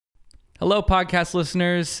Hello, podcast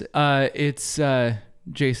listeners. It's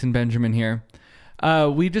Jason Benjamin here.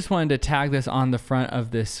 We just wanted to tag this on the front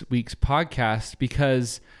of this week's podcast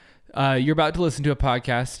because you're about to listen to a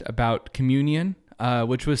podcast about communion,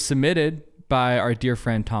 which was submitted by our dear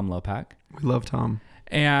friend Tom Lopak. We love Tom.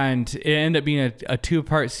 And it ended up being a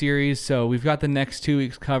two-part series, so we've got the next 2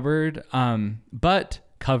 weeks covered,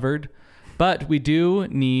 but we do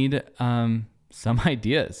need some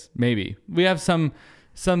ideas, maybe. We have some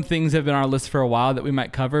things that have been on our list for a while that we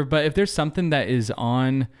might cover, but if there's something that is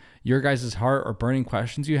on your guys' heart or burning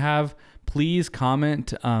questions you have, please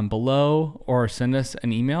comment below or send us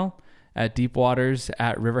an email at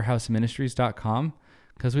deepwaters@riverhouseministries.com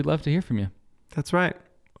because we'd love to hear from you. That's right.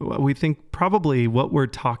 We think probably what we're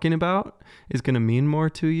talking about is going to mean more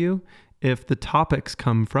to you if the topics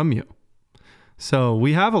come from you. So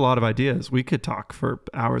we have a lot of ideas. We could talk for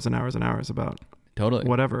hours and hours and hours about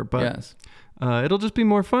whatever, but yes. It'll just be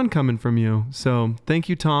more fun coming from you. So thank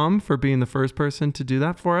you, Tom, for being the first person to do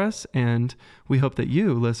that for us. And we hope that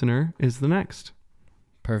you, listener, is the next.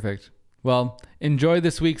 Perfect. Well, enjoy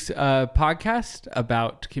this week's podcast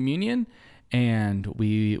about communion, and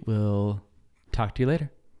we will talk to you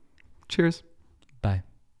later. Cheers. Bye.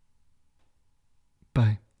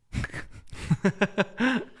 Bye.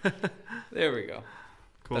 There we go.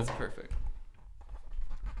 Cool. That's perfect.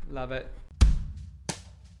 Love it.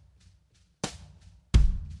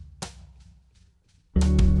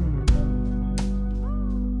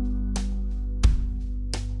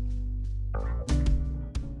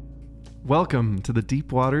 Welcome to the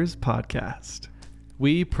Deep Waters Podcast.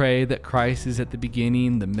 We pray that Christ is at the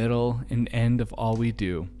beginning, the middle, and end of all we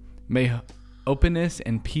do. May openness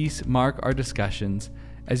and peace mark our discussions.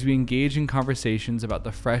 As we engage in conversations about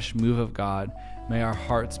the fresh move of God, may our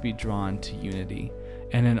hearts be drawn to unity.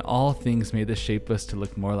 And in all things, may this shape us to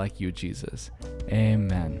look more like you, Jesus.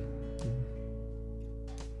 Amen.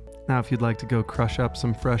 Now, if you'd like to go crush up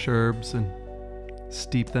some fresh herbs and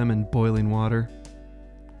steep them in boiling water,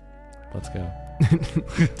 Let's go.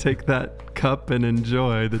 take that cup and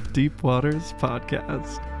enjoy the Deep Waters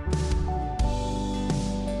Podcast.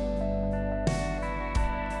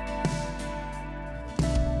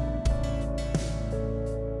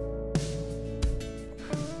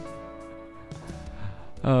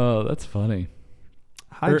 Oh, that's funny.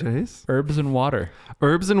 Hi, Jace. Herbs and water.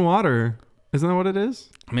 Herbs and water. Isn't that what it is?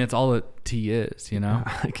 I mean, it's all that tea is, you know?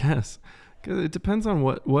 I guess. 'Cause it depends on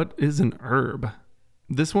what is an herb.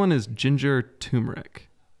 This one is ginger turmeric.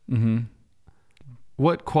 Mm-hmm.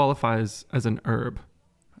 What qualifies as an herb?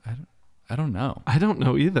 I don't know. I don't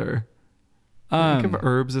know either. I think of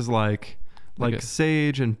herbs as like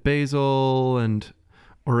sage and basil and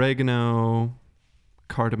oregano,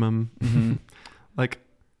 cardamom. Mm-hmm.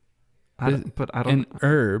 An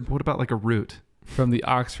herb. What about like a root? From the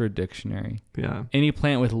Oxford Dictionary. Yeah. Any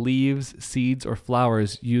plant with leaves, seeds, or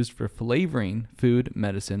flowers used for flavoring food,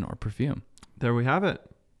 medicine, or perfume. There we have it.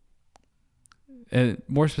 And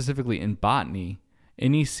more specifically in botany,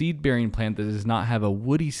 any seed-bearing plant that does not have a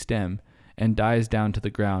woody stem and dies down to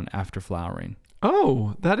the ground after flowering.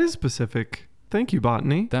 Oh, that is specific. Thank you,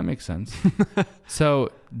 botany. That makes sense.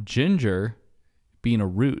 So ginger being a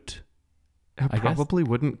root. I probably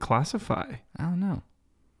wouldn't classify. I don't know.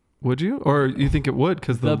 Would you? Or you think it would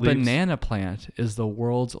because the leaves... banana plant is the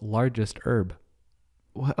world's largest herb.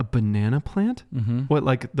 What, a banana plant? Mm-hmm. What,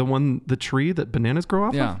 like the tree that bananas grow off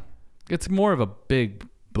of? Yeah. It's more of a big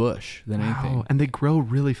bush than anything. And they grow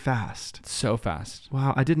really fast. So fast.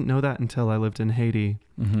 Wow, I didn't know that until I lived in Haiti.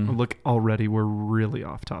 Mm-hmm. Look, already we're really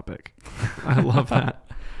off topic. I love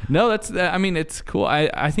that. No, it's cool.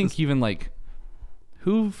 I think even like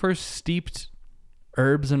who first steeped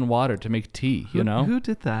herbs in water to make tea, you know? Who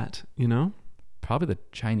did that, you know? Probably the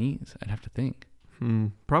Chinese, I'd have to think.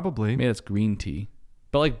 Probably. Maybe that's green tea.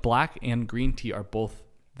 But like black and green tea are both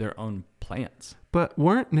their own plants. But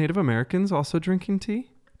weren't Native Americans also drinking tea?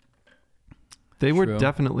 They were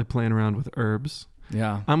definitely playing around with herbs.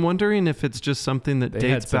 Yeah. I'm wondering if it's just something that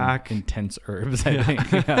dates back. Intense herbs, I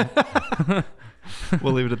think. Yeah.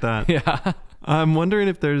 We'll leave it at that. Yeah. I'm wondering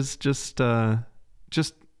if there's just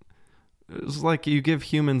it's like you give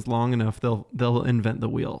humans long enough, they'll invent the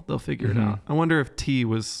wheel. They'll figure it out. I wonder if tea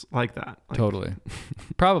was like that. Totally.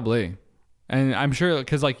 Probably. And I'm sure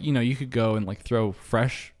because you could go and throw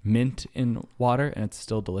fresh mint in water and it's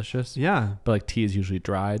still delicious. Yeah. But tea is usually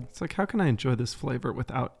dried. It's like, how can I enjoy this flavor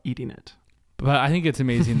without eating it? But I think it's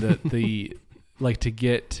amazing that to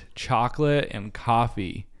get chocolate and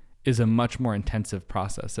coffee is a much more intensive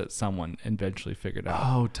process that someone eventually figured out.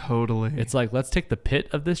 Oh, totally. It's like, let's take the pit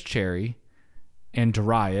of this cherry and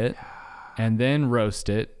dry it and then roast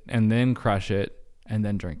it and then crush it and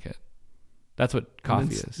then drink it. That's what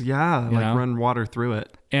coffee is. Yeah, You like know? run water through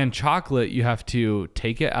it. And chocolate, you have to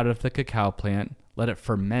take it out of the cacao plant, let it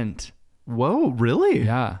ferment. Whoa, really?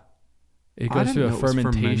 Yeah. It I goes didn't through a know it was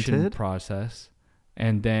fermentation fermented. process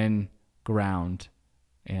and then ground.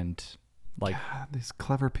 And like, God, these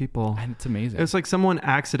clever people. and it's amazing. It's like someone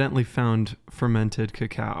accidentally found fermented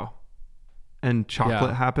cacao and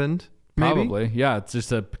chocolate Yeah. happened. Maybe? Probably. Yeah. It's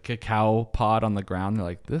just a cacao pod on the ground. They're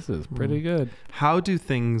like, this is pretty good. How do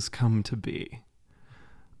things come to be?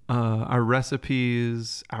 Our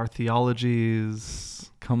recipes, our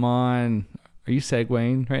theologies. Come on. Are you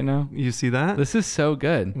segueing right now? You see that? This is so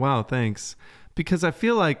good. Wow, thanks. Because I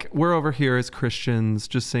feel like we're over here as Christians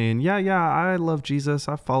just saying, yeah, I love Jesus.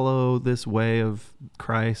 I follow this way of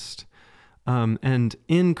Christ. And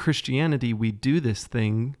in Christianity, we do this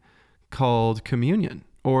thing called communion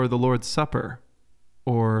or the Lord's Supper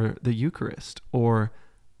or the Eucharist or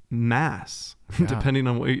Mass, Yeah. depending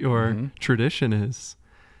on what your Mhm. tradition is.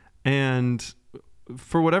 And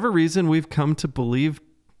for whatever reason, we've come to believe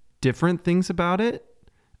different things about it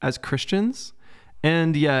as Christians.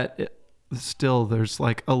 And yet still there's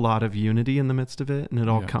like a lot of unity in the midst of it. And it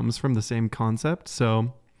all Yeah. comes from the same concept.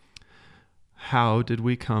 So how did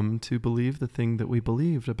we come to believe the thing that we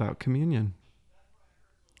believed about communion?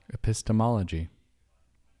 Epistemology.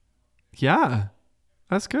 Yeah,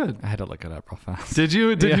 that's good. I had to look it up real fast. Did you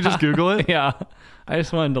Yeah. just Google it? Yeah. I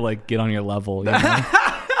just wanted to like get on your level. You know?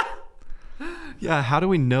 Yeah. How do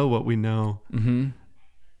we know what we know? Mm-hmm.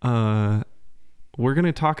 We're going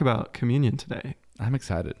to talk about communion today. I'm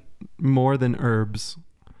excited. More than herbs.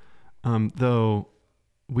 Though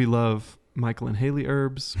we love Michael and Haley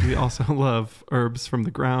herbs. We also love herbs from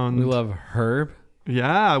the ground. We love Herb.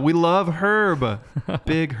 Yeah, we love herb.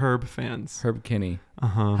 Big herb fans. Herb Kinney.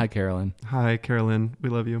 Uh-huh. Hi, Carolyn. Hi, Carolyn. We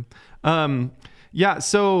love you. Yeah,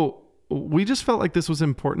 so we just felt like this was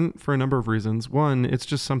important for a number of reasons. One, it's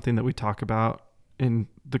just something that we talk about in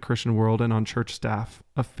the Christian world and on church staff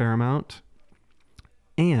a fair amount.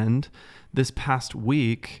 And this past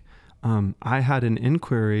week, I had an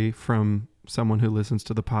inquiry from someone who listens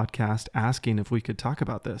to the podcast asking if we could talk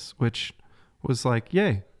about this, which was like,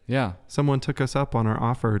 yay. Yeah. Someone took us up on our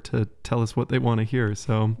offer to tell us what they want to hear.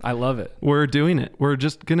 So I love it. we're doing it. We're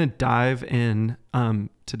just going to dive in.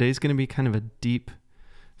 Today's going to be kind of a deep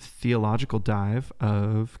theological dive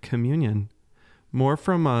of communion, more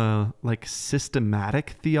from a like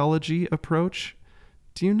systematic theology approach.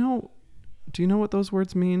 Do you know what those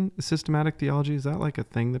words mean? Systematic theology, is that like a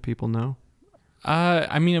thing that people know?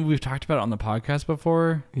 I mean, we've talked about it on the podcast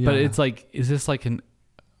before, but Yeah. it's like, is this like an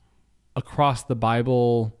across the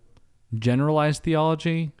Bible generalized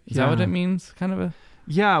theology? Is that what Yeah. it means? Kind of a...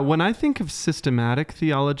 Yeah, when I think of systematic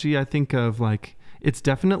theology, I think of like it's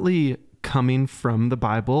definitely coming from the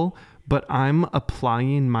Bible, but I'm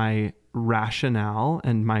applying my rationale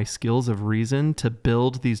and my skills of reason to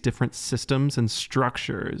build these different systems and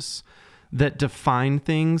structures that define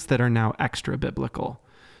things that are now extra biblical.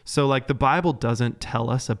 So like the Bible doesn't tell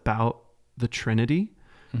us about the Trinity.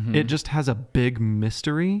 Mhm. It just has a big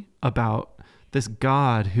mystery about this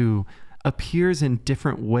God who appears in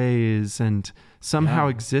different ways and somehow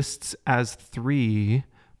Yeah. exists as three,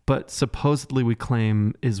 but supposedly we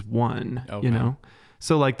claim is one, Okay. you know?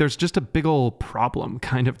 So like there's just a big old problem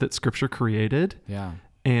kind of that scripture created, Yeah.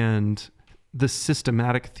 and the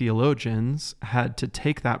systematic theologians had to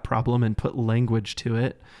take that problem and put language to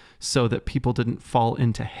it so that people didn't fall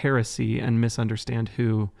into heresy and misunderstand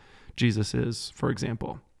who Jesus is, for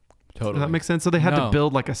example. Totally. Does that make sense? So they had No. to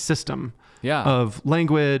build like a system Yeah. of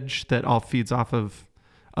language that all feeds off of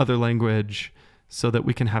other language so that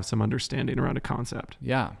we can have some understanding around a concept.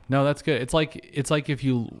 Yeah. No, that's good. It's like if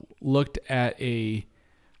you looked at a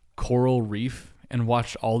coral reef and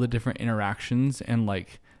watched all the different interactions and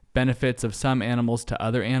like benefits of some animals to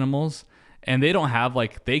other animals, and they don't have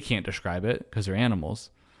like, they can't describe it because they're animals.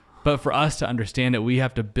 But for us to understand it, we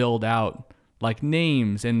have to build out like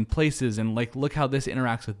names and places and like, look how this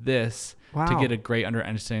interacts with this to Wow. get a great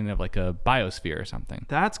understanding of like a biosphere or something.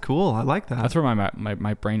 That's cool. I like that. That's where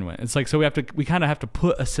my brain went. It's like, so we kind of have to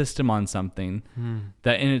put a system on something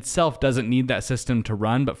that in itself doesn't need that system to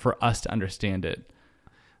run, but for us to understand it,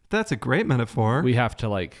 That's a great metaphor. we have to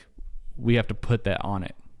put that on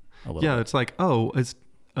it a little Yeah, bit. it's like, oh, is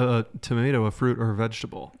a tomato a fruit or a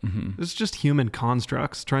vegetable? Mm-hmm. It's just human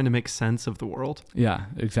constructs trying to make sense of the world. Yeah,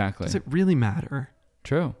 exactly. Does it really matter?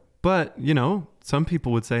 True. But, you know, some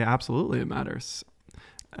people would say absolutely it matters.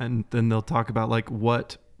 And then they'll talk about like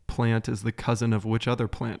what plant is the cousin of which other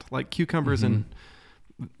plant. Like cucumbers and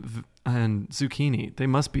zucchini. They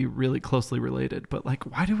must be really closely related. But like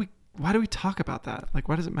why do we talk about that? Like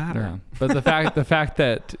why does it matter? Yeah. But the fact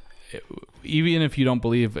that even if you don't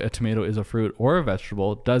believe a tomato is a fruit or a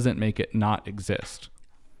vegetable, doesn't make it not exist.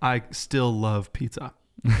 I still love pizza.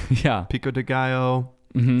 Yeah. Pico de gallo.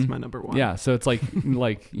 Mm-hmm. It's my number one. Yeah. So it's like,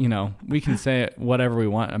 we can say whatever we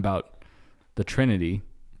want about the Trinity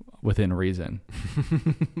within reason.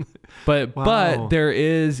 But there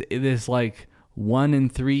is this like 1 in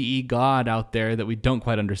 3 God out there that we don't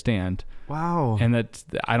quite understand. Wow. And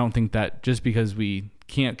I don't think that just because we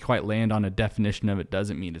can't quite land on a definition of it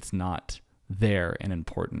doesn't mean it's not there and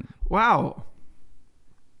important. Wow.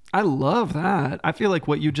 I love that. I feel like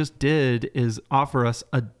what you just did is offer us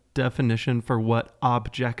a definition for what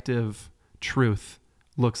objective truth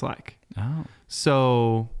looks like. Oh.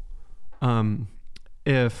 So,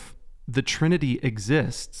 if the Trinity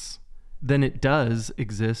exists, then it does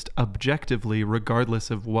exist objectively,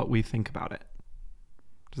 regardless of what we think about it.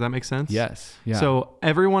 Does that make sense? Yes. Yeah. So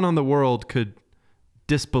everyone on the world could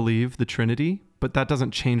disbelieve the Trinity, but that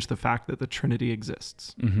doesn't change the fact that the Trinity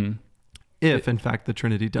exists. Mm-hmm. If, in fact, the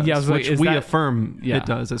Trinity does, Yeah, which we affirm it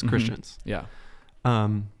does as Mhm. Christians. Yeah.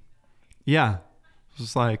 Yeah. It's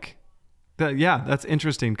just like that. Yeah, that's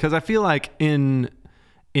interesting because I feel like in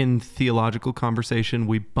theological conversation,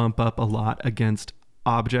 we bump up a lot against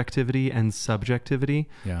objectivity and subjectivity.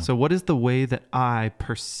 Yeah. So what is the way that I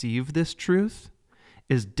perceive this truth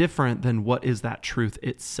is different than what is that truth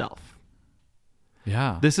itself.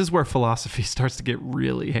 Yeah. This is where philosophy starts to get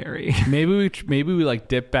really hairy. maybe we like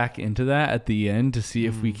dip back into that at the end to see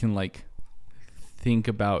if we can like think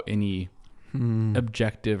about any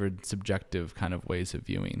objective or subjective kind of ways of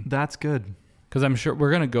viewing. That's good. Because I'm sure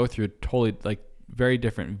we're going to go through totally like very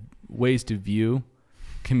different ways to view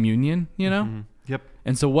communion, Yep.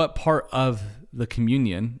 And so what part of the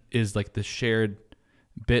communion is like the shared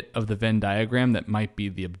bit of the Venn diagram that might be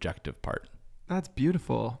the objective part? That's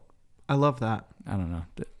beautiful. I love that. I don't know.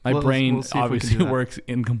 My brain we'll see if we can obviously do that. works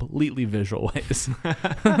in completely visual ways.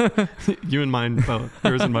 You and mine both.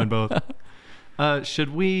 Yours and mine both. Should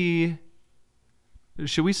we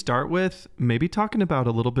start with maybe talking about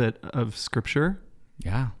a little bit of scripture?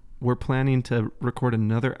 Yeah. We're planning to record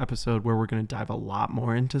another episode where we're going to dive a lot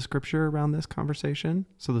more into scripture around this conversation.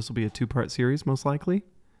 So this will be a 2-part series, most likely.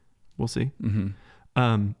 We'll see.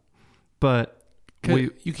 Mm-hmm. But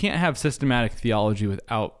you can't have systematic theology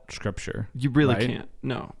without scripture. You really right? can't.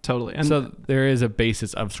 No, totally. And so there is a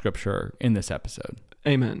basis of scripture in this episode.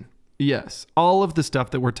 Amen. Yes. All of the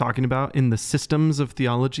stuff that we're talking about in the systems of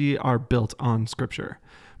theology are built on scripture.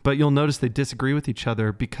 But you'll notice they disagree with each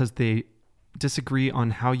other because they disagree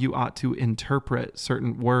on how you ought to interpret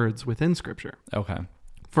certain words within scripture. Okay.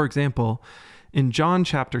 For example, in John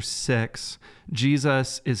chapter 6,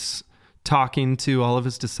 Jesus is talking to all of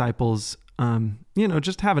his disciples,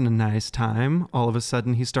 just having a nice time. All of a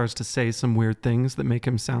sudden, he starts to say some weird things that make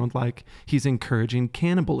him sound like he's encouraging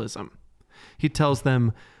cannibalism. He tells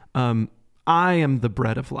them, I am the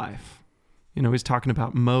bread of life. He's talking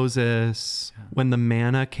about Moses, when the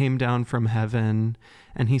manna came down from heaven,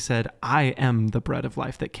 and he said, I am the bread of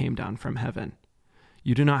life that came down from heaven.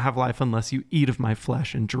 You do not have life unless you eat of my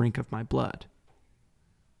flesh and drink of my blood.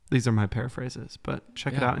 These are my paraphrases, but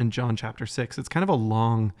check it out in John chapter 6. It's kind of a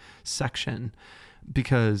long section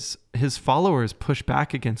because his followers push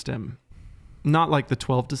back against him. Not like the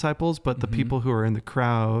 12 disciples, but the people who are in the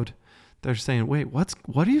crowd. They're saying, wait, what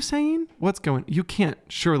are you saying? You can't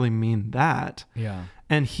surely mean that. Yeah.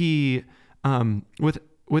 And he,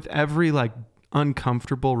 with every like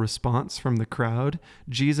uncomfortable response from the crowd,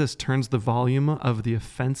 Jesus turns the volume of the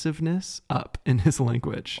offensiveness up in his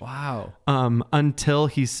language. Wow. Until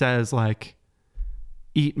he says like,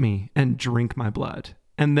 eat me and drink my blood.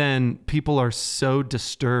 And then people are so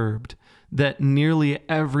disturbed that nearly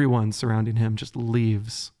everyone surrounding him just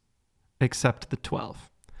leaves except the 12.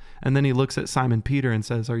 And then he looks at Simon Peter and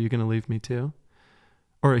says, are you going to leave me too?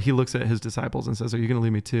 Or he looks at his disciples and says, are you going to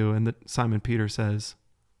leave me too? And Simon Peter says,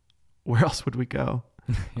 where else would we go?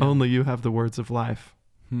 Only you have the words of life.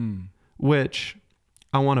 Which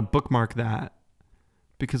I want to bookmark that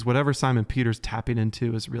because whatever Simon Peter's tapping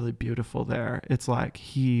into is really beautiful there. It's like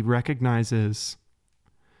he recognizes,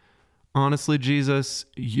 honestly, Jesus,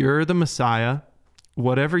 you're the Messiah.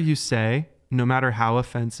 Whatever you say, no matter how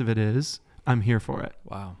offensive it is, I'm here for it.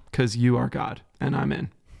 Wow. Because you are God and I'm in.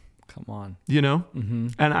 Come on.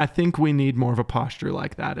 And I think we need more of a posture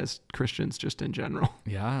like that as Christians just in general.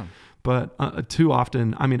 Yeah. But too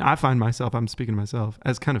often, I find myself, I'm speaking to myself,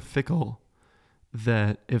 as kind of fickle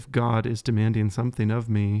that if God is demanding something of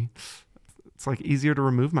me, it's like easier to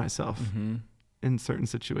remove myself in certain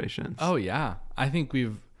situations. Oh, yeah. I think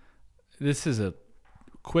this is a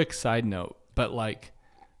quick side note, but like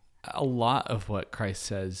a lot of what Christ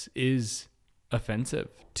says is offensive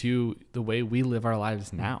to the way we live our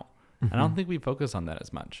lives now. I don't think we focus on that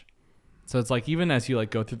as much. So it's like, even as you like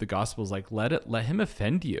go through the Gospels, like let him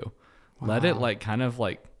offend you. Wow. Let it like kind of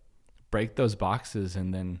like break those boxes,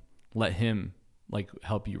 and then let him like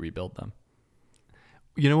help you rebuild them.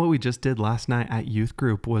 You know what we just did last night at youth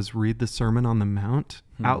group was read the Sermon on the Mount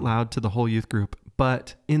out loud to the whole youth group,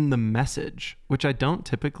 but in the Message, which I don't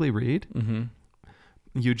typically read.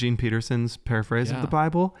 Eugene Peterson's paraphrase of the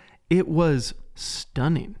Bible. It was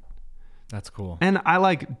stunning. That's cool. And I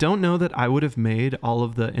like don't know that I would have made all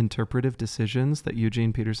of the interpretive decisions that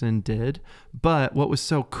Eugene Peterson did, but what was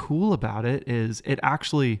so cool about it is it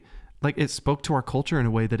actually like it spoke to our culture in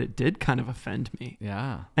a way that it did kind of offend me.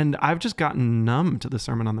 Yeah. And I've just gotten numb to the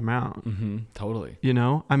Sermon on the Mount. Totally. You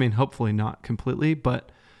know, I mean, hopefully not completely,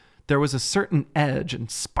 but there was a certain edge and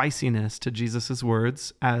spiciness to Jesus's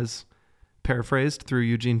words, as paraphrased through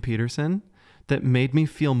Eugene Peterson, that made me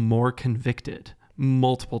feel more convicted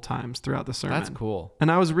multiple times throughout the sermon. That's cool.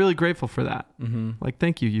 And I was really grateful for that. Like,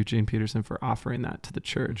 thank you, Eugene Peterson, for offering that to the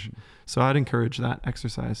church. So I'd encourage that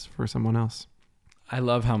exercise for someone else. I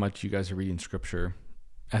love how much you guys are reading scripture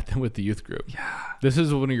with the youth group. Yeah. This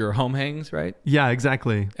is one of your home hangs, right? Yeah,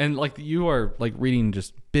 exactly. And like you are like reading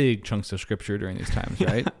just big chunks of scripture during these times,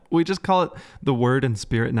 right? We just call it the Word and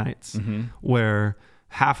Spirit nights, where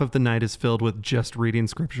half of the night is filled with just reading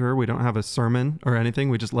scripture. We don't have a sermon or anything.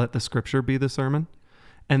 We just let the scripture be the sermon.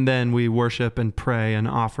 And then we worship and pray and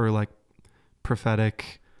offer like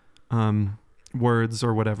prophetic words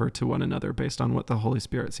or whatever to one another based on what the Holy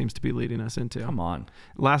Spirit seems to be leading us into. Come on.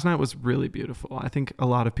 Last night was really beautiful. I think a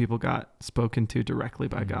lot of people got spoken to directly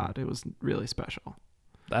by God. It was really special.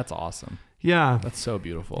 That's awesome. Yeah. That's so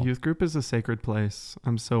beautiful. Youth group is a sacred place.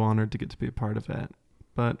 I'm so honored to get to be a part of it.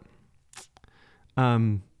 But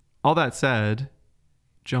all that said,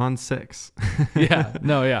 John 6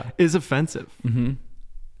 is offensive.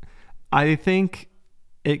 I think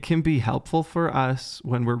it can be helpful for us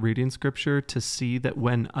when we're reading scripture to see that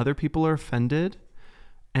when other people are offended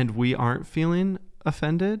and we aren't feeling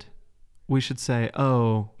offended, we should say,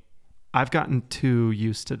 oh, I've gotten too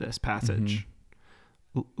used to this passage.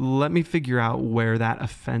 Let me figure out where that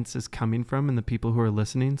offense is coming from in the people who are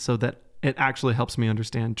listening, so that it actually helps me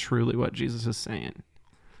understand truly what Jesus is saying.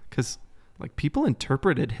 Because like people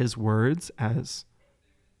interpreted his words as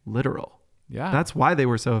literal. Yeah. That's why they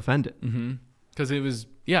were so offended. Because it was,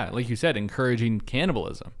 like you said, encouraging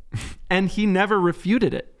cannibalism. And he never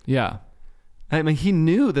refuted it. Yeah. I mean, he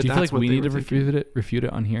knew that. Do you that's feel like what we need to refute it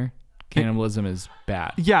on here? Cannibalism is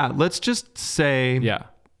bad. Yeah. Let's just say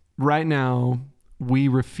right now we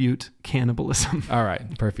refute cannibalism. All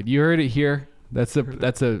right. Perfect. You heard it here. That's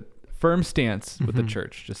a firm stance with the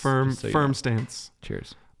church. Just firm so stance.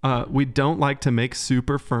 Cheers. We don't like to make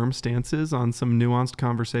super firm stances on some nuanced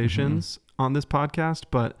conversations on this podcast,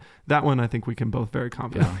 but that one I think we can both very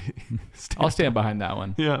confidently I'll stand behind that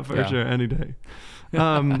one. Yeah, for sure. Any day.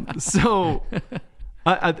 So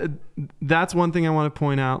that's one thing I want to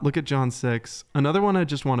point out. Look at John 6. Another one I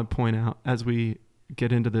just want to point out as we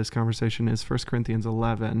get into this conversation is 1 Corinthians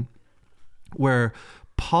 11, where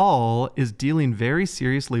Paul is dealing very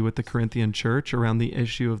seriously with the Corinthian church around the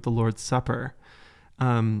issue of the Lord's Supper.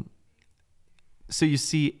 So you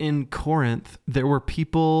see, in Corinth, there were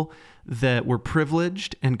people that were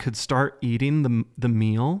privileged and could start eating the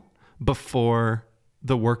meal before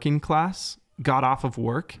the working class got off of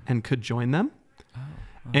work and could join them.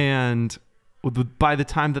 And by the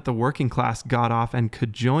time that the working class got off and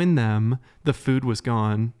could join them, the food was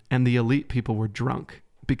gone and the elite people were drunk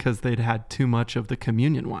because they'd had too much of the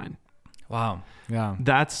communion wine. Wow. Yeah.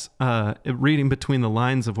 That's reading between the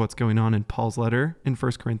lines of what's going on in Paul's letter in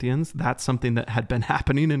 1 Corinthians. That's something that had been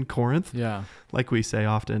happening in Corinth. Yeah. Like we say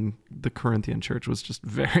often, the Corinthian church was just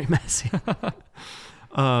very messy.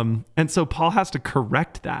 And so Paul has to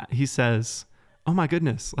correct that. He says, oh my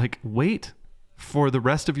goodness, like wait for the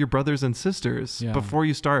rest of your brothers and sisters before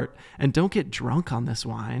you start, and don't get drunk on this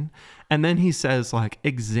wine. And then he says, like,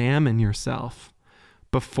 examine yourself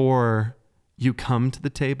before you come to the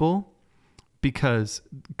table, because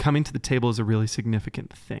coming to the table is a really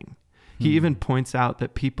significant thing. He even points out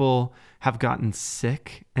that people have gotten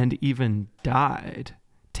sick and even died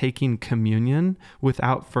taking communion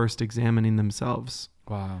without first examining themselves.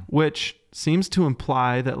 Wow. Which seems to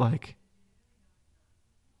imply that like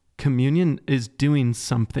communion is doing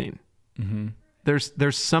something.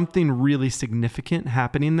 There's something really significant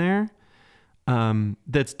happening there.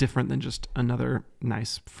 That's different than just another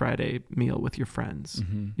nice Friday meal with your friends,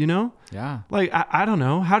 you know? Yeah. Like, I don't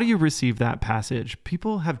know. How do you receive that passage?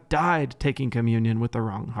 People have died taking communion with the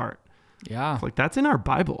wrong heart. Yeah. Like, that's in our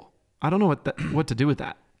Bible. I don't know what to do with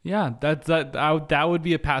that. Yeah, that would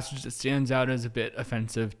be a passage that stands out as a bit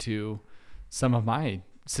offensive to some of my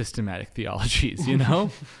systematic theologies, you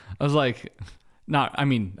know? I was like, I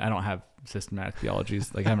don't have systematic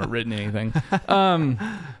theologies, like I haven't written anything.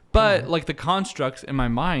 But like the constructs in my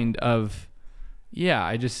mind of,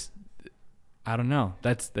 I don't know.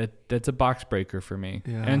 That's a box breaker for me.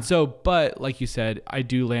 Yeah. And so, but like you said, I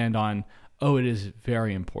do land on, it is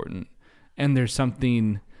very important. And there's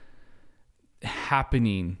something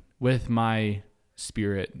happening with my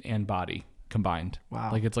spirit and body combined.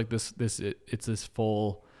 Wow. Like it's like it's this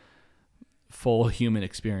full human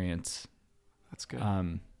experience. That's good.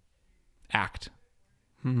 Act.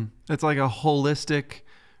 It's like a holistic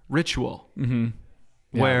ritual. Mm-hmm.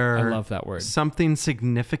 Yeah, where I love that word. Something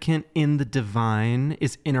significant in the divine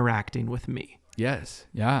is interacting with me. Yes.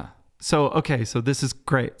 Yeah. So this is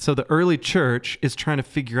great. So the early church is trying to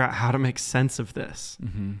figure out how to make sense of this.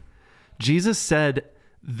 Mm-hmm. Jesus said,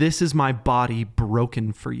 "This is my body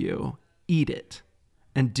broken for you. Eat it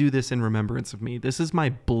and do this in remembrance of me. This is my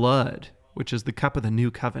blood, which is the cup of the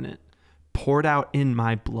new covenant, poured out in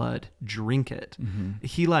my blood. Drink it." Mm-hmm.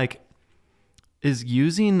 He is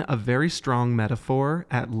using a very strong metaphor,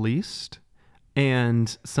 at least.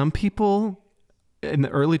 And some people in the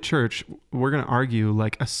early church, we're going to argue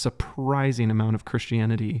like a surprising amount of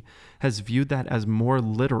Christianity has viewed that as more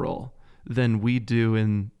literal than we do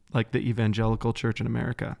in like the evangelical church in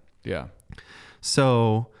America. Yeah.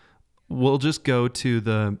 So we'll just go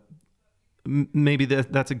to maybe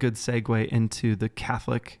that's a good segue into the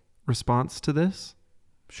Catholic response to this.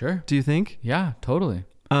 Sure. Do you think? Yeah, totally.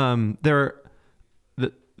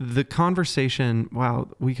 The conversation, wow,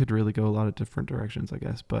 we could really go a lot of different directions, I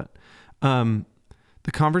guess, but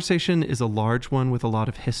the conversation is a large one with a lot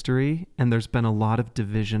of history, and there's been a lot of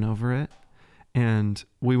division over it. And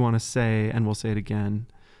we want to say, and we'll say it again,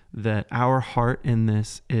 that our heart in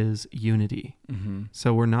this is unity. Mm-hmm.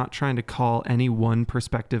 So we're not trying to call any one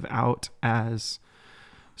perspective out as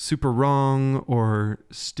super wrong or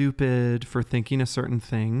stupid for thinking a certain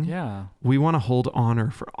thing. Yeah. We want to hold honor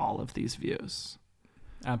for all of these views.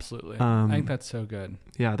 Absolutely. I think that's so good.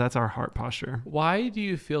 Yeah, that's our heart posture. Why do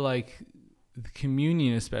you feel like the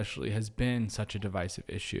communion especially has been such a divisive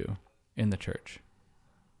issue in the church?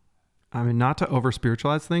 I mean, not to over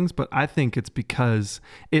spiritualize things, but I think it's because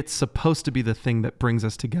it's supposed to be the thing that brings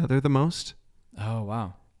us together the most. Oh,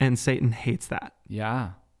 wow. And Satan hates that.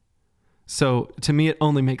 Yeah. So to me, it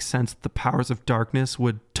only makes sense that the powers of darkness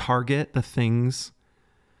would target the things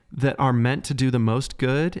that are meant to do the most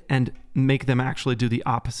good and make them actually do the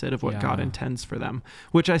opposite of what God intends for them,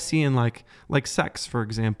 which I see in like sex, for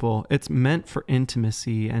example. It's meant for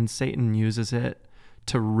intimacy, and Satan uses it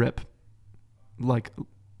to rip like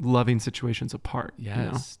loving situations apart.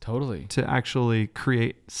 Yes, totally. To actually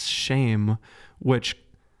create shame, which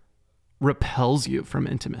repels you from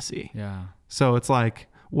intimacy. Yeah. So it's like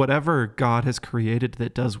whatever God has created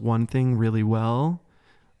that does one thing really well,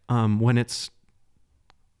 when it's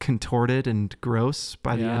contorted and gross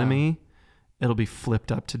by the enemy, it'll be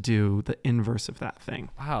flipped up to do the inverse of that thing.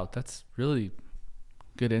 Wow, that's really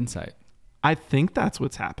good insight. I think that's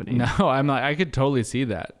what's happening. No, I could totally see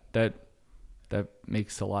that. That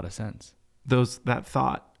makes a lot of sense. That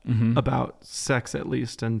thought about sex, at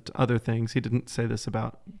least, and other things. He didn't say this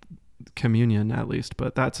about communion, at least,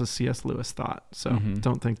 but that's a C.S. Lewis thought. So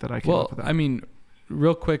don't think that I came up with that. I mean,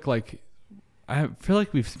 real quick, like, I feel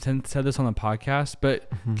like we've said this on the podcast, but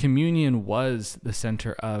communion was the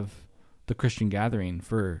center of the Christian gathering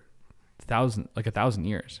for 1,000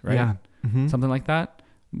 years, right? Yeah. Mm-hmm. Something like that.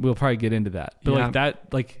 We'll probably get into that. But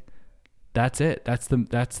that's it. That's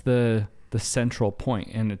the central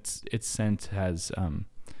point, and its sense has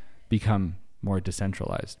become more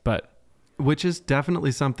decentralized. But which is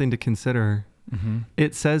definitely something to consider. Mm-hmm.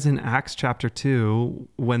 It says in Acts chapter 2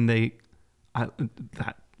 when that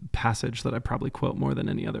passage that I probably quote more than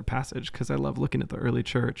any other passage because I love looking at the early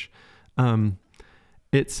church.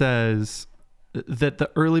 It says that the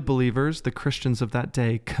early believers, the Christians of that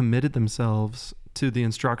day, committed themselves to the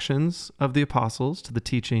instructions of the apostles, to the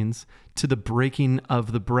teachings, to the breaking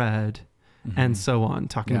of the bread, and so on,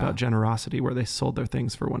 talking about generosity where they sold their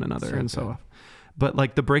things for one another and so on. But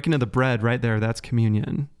like the breaking of the bread right there, that's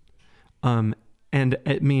communion. And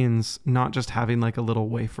it means not just having like a little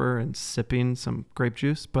wafer and sipping some grape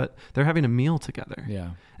juice, but they're having a meal together. Yeah.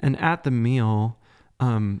 And at the meal,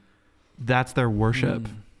 that's their worship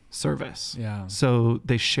service. Yeah. So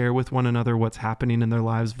they share with one another what's happening in their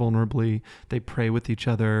lives vulnerably. They pray with each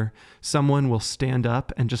other. Someone will stand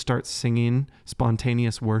up and just start singing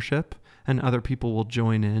spontaneous worship, and other people will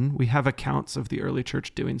join in. We have accounts of the early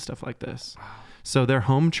church doing stuff like this. Wow. So their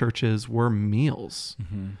home churches were meals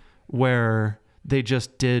where they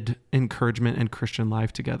just did encouragement and Christian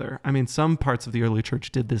life together. I mean, some parts of the early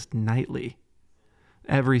church did this nightly,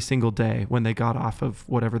 every single day when they got off of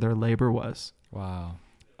whatever their labor was. Wow.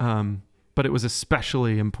 But it was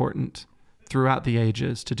especially important throughout the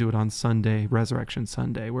ages to do it on Sunday, Resurrection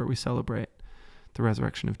Sunday, where we celebrate the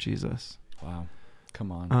resurrection of Jesus. Wow.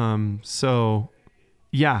 Come on. So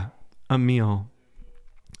yeah, a meal.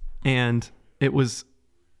 And it was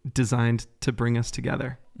designed to bring us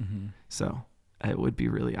together. So it would be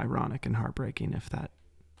really ironic and heartbreaking if that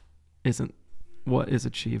isn't what is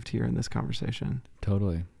achieved here in this conversation.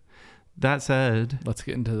 Totally. That said, let's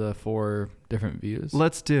get into the 4 different views.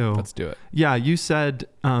 Let's do it. Yeah, you said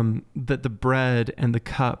that the bread and the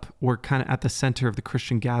cup were kind of at the center of the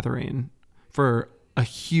Christian gathering for a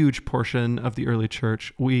huge portion of the early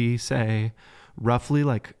church. We say roughly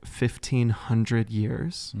like 1,500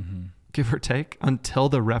 years, give or take, until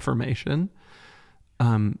the Reformation.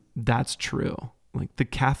 That's true. Like the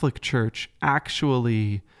Catholic Church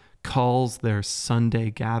actually calls their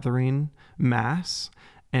Sunday gathering Mass,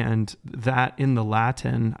 and that in the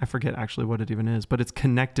Latin, I forget actually what it even is, but it's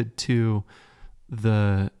connected to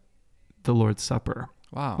the Lord's Supper.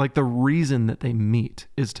 Wow. Like the reason that they meet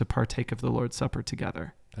is to partake of the Lord's Supper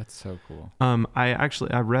together. That's so cool.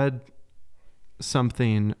 I read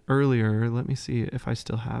something earlier. Let me see if I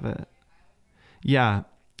still have it. Yeah.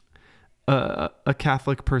 A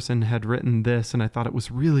Catholic person had written this, and I thought it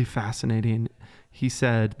was really fascinating. He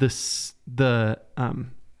said that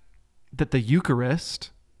the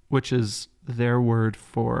Eucharist, which is their word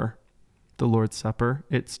for the Lord's Supper,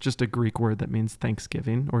 it's just a Greek word that means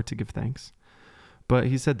thanksgiving or to give thanks. But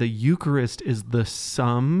he said the Eucharist is the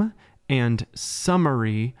sum and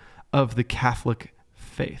summary of the Catholic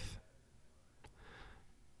faith.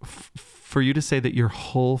 For you to say that your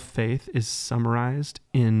whole faith is summarized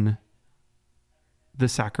in the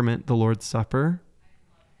sacrament, the Lord's Supper,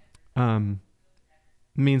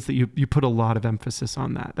 means that you put a lot of emphasis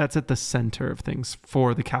on that. That's at the center of things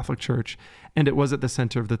for the Catholic Church, and it was at the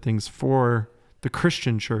center of the things for the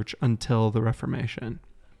Christian Church until the Reformation.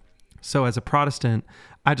 So as a Protestant,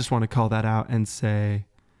 I just want to call that out and say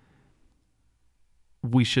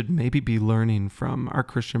we should maybe be learning from our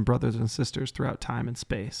Christian brothers and sisters throughout time and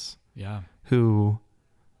space. Yeah. Who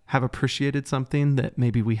have appreciated something that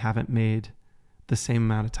maybe we haven't made the same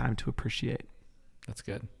amount of time to appreciate. That's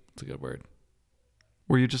good. That's a good word.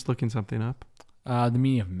 Were you just looking something up? The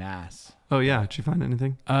meaning of Mass. Oh yeah. Did you find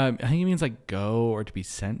anything? I think it means like go or to be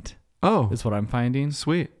sent. Oh, is what I'm finding.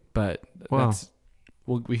 Sweet. But wow.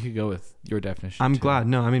 We could go with your definition. I'm too. glad.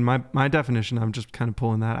 No, I mean, my definition, I'm just kind of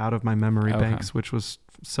pulling that out of my memory banks, which was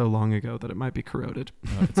so long ago that it might be corroded.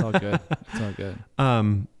 No, it's all good. It's all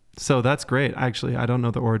good. So that's great. Actually, I don't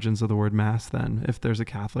know the origins of the word Mass then. If there's a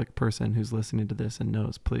Catholic person who's listening to this and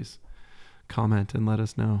knows, please comment and let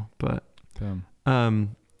us know. But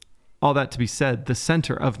all that to be said, the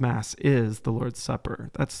center of Mass is the Lord's Supper.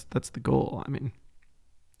 That's the goal. I mean,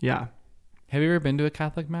 yeah. Have you ever been to a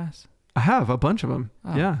Catholic Mass? I have a bunch of them.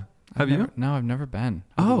 Oh, yeah. Have you? No, I've never been.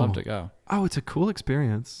 I'd love to go. Oh, it's a cool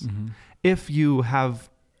experience. If you have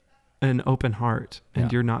an open heart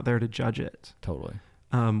and you're not there to judge it. Totally.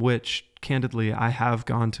 Which candidly, I have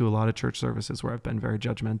gone to a lot of church services where I've been very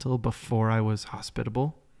judgmental before I was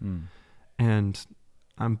hospitable. And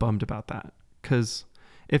I'm bummed about that. Because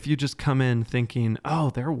if you just come in thinking, oh,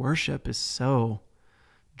 their worship is so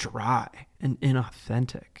dry and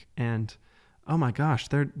inauthentic, and oh my gosh,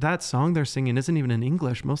 that song they're singing isn't even in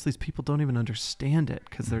English. Most of these people don't even understand it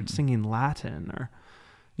because they're singing Latin or,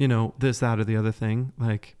 this, that, or the other thing.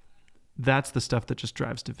 Like, that's the stuff that just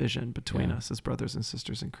drives division between us as brothers and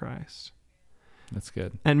sisters in Christ. That's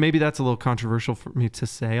good. And maybe that's a little controversial for me to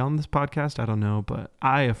say on this podcast. I don't know, but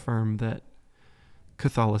I affirm that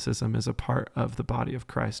Catholicism is a part of the body of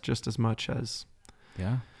Christ just as much as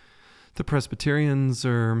the Presbyterians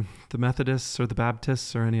or the Methodists or the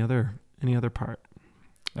Baptists or any other part.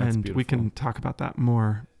 That's and beautiful. We can talk about that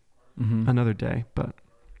more another day. But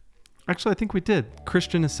actually, I think we did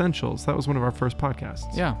Christian Essentials. That was one of our first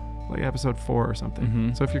podcasts. Yeah. Like episode 4 or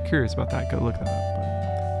something. So if you're curious about that, go look that up.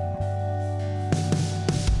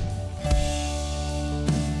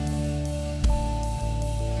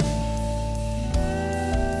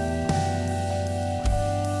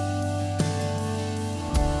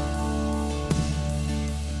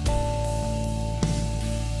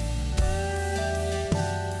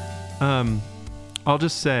 I'll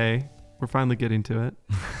just say, we're finally getting to it.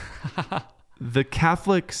 The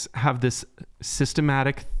Catholics have this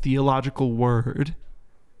systematic theological word,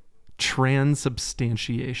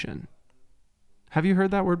 transubstantiation. Have you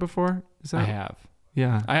heard that word before? Is that I have.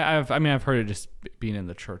 Yeah. I've heard it just being in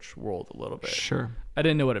the church world a little bit. Sure. I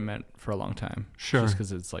didn't know what it meant for a long time. Sure. Just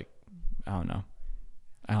because it's like, I don't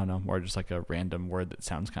know, more just like a random word that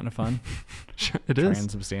sounds kind of fun. Sure, it is.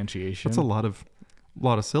 Transubstantiation. That's a lot of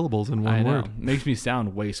syllables in one I know. word. Makes me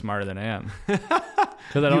sound way smarter than I am. Because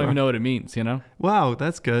I don't even know what it means, you know? Wow,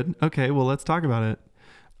 that's good. Okay, well, let's talk about it.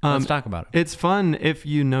 Let's talk about it. It's fun if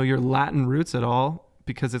you know your Latin roots at all,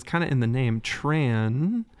 because it's kind of in the name.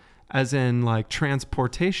 Tran, as in like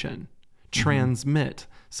transportation, transmit.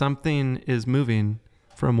 Something is moving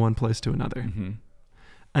from one place to another. Mm-hmm.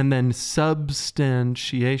 And then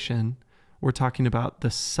substantiation, we're talking about the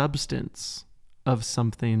substance of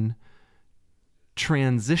something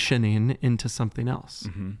transitioning into something else.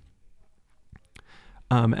 Mm-hmm.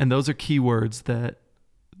 And those are keywords that,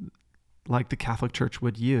 like the Catholic Church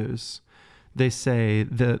would use. They say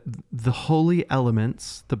that the holy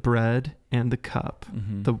elements, the bread and the cup,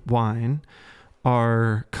 the wine,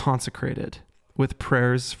 are consecrated with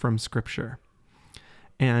prayers from Scripture.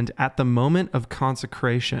 And at the moment of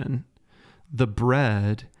consecration, the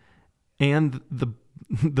bread and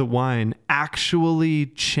the wine actually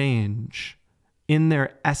change in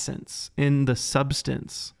their essence, in the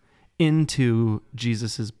substance, into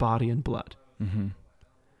Jesus's body and blood. Mm-hmm.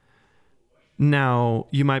 Now,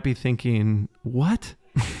 you might be thinking, what?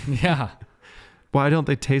 Yeah. Why don't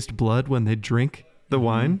they taste blood when they drink the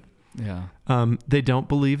wine? Yeah. They don't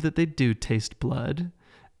believe that they do taste blood.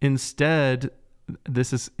 Instead,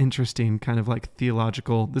 this is interesting, kind of like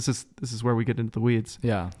theological. This is where we get into the weeds.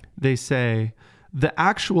 Yeah. They say the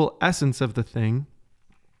actual essence of the thing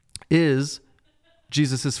is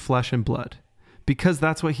Jesus's flesh and blood, because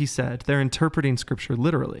that's what he said. They're interpreting Scripture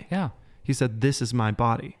literally. Yeah. He said, "This is my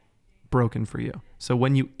body broken for you." So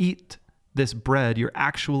when you eat this bread, you're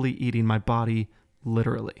actually eating my body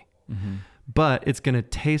literally. Mm-hmm. But it's going to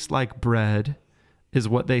taste like bread, is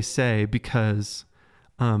what they say, because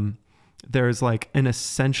there's like an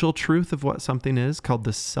essential truth of what something is called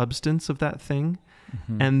the substance of that thing.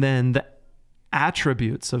 Mm-hmm. And then the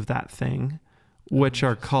attributes of that thing, which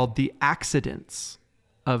are called the accidents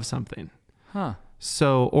of something. Huh.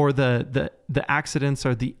 So, or the accidents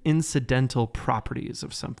are the incidental properties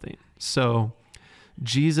of something. So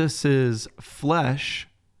Jesus's flesh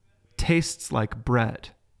tastes like bread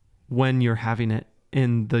when you're having it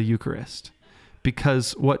in the Eucharist,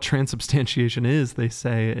 because what transubstantiation is, they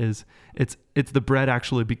say, is it's the bread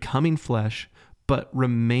actually becoming flesh, but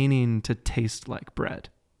remaining to taste like bread,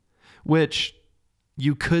 which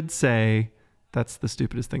you could say that's the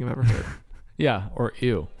stupidest thing I've ever heard. Yeah. Or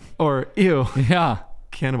ew. Or ew. Yeah.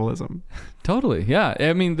 Cannibalism. Totally. Yeah.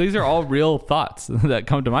 I mean, these are all real thoughts that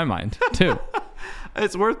come to my mind too.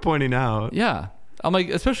 It's worth pointing out. Yeah. I'm like,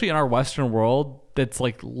 especially in our Western world that's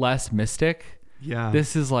like less mystic. Yeah.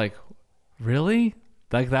 This is like, really?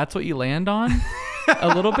 Like, that's what you land on?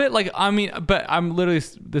 A little bit? Like, I mean, but I'm literally,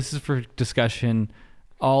 this is for discussion,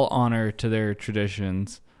 all honor to their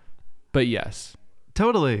traditions. But yes.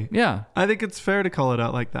 Totally. Yeah. I think it's fair to call it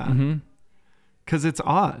out like that. Mm-hmm. Because it's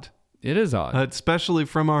odd. It is odd. Especially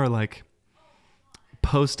from our like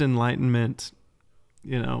post-Enlightenment,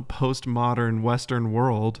 postmodern Western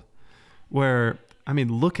world where, I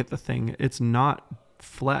mean, look at the thing. It's not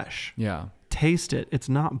flesh. Yeah. Taste it. It's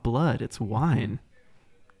not blood. It's wine.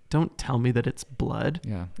 Don't tell me that it's blood.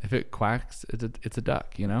 Yeah. If it quacks, it's a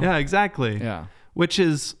duck, you know? Yeah, exactly. Yeah. Which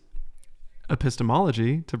is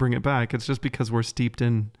epistemology, to bring it back. It's just because we're steeped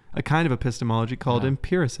in a kind of epistemology called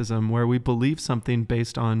empiricism, where we believe something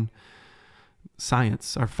based on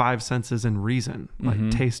science, our five senses and reason,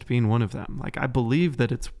 like taste being one of them. Like, I believe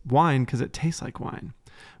that it's wine because it tastes like wine.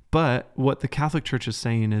 But what the Catholic Church is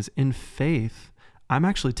saying is, in faith, I'm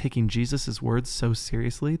actually taking Jesus's words so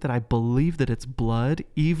seriously that I believe that it's blood,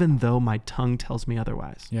 even though my tongue tells me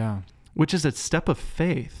otherwise. Yeah. Which is a step of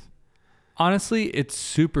faith. Honestly, it's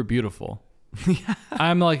super beautiful. Yeah.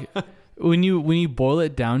 I'm like, when you boil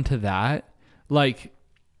it down to that, like,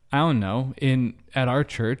 I don't know, at our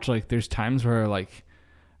church, like, there's times where like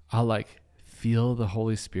I'll like feel the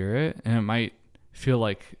Holy Spirit, and it might feel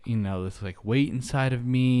like, this like weight inside of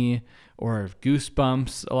me, or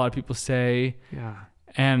goosebumps, a lot of people say. Yeah.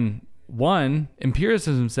 And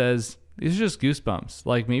empiricism says these are just goosebumps.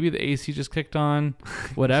 Like, maybe the AC just kicked on,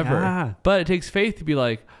 whatever. Yeah. But it takes faith to be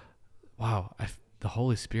like, wow, the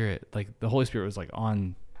Holy Spirit was like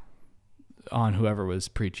on whoever was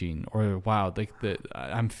preaching, or wow, like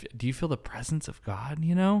do you feel the presence of God,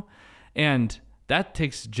 And that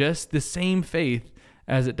takes just the same faith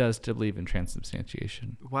as it does to believe in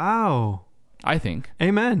transubstantiation. Wow. I think.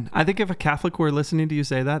 Amen. I think if a Catholic were listening to you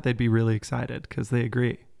say that, they'd be really excited because they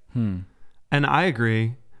agree. And I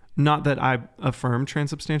agree. Not that I affirm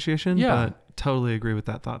transubstantiation, Yeah. but totally agree with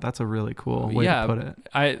that thought. That's a really cool way to put it.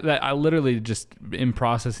 I literally just in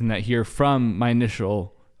processing that here from my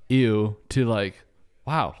initial ew to like,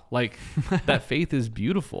 wow, like that faith is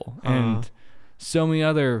beautiful. And so many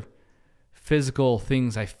other physical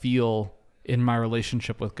things I feel in my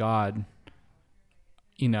relationship with God,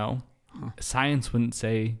 you know, science wouldn't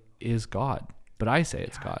say is God, but I say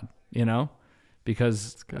it's God, you know,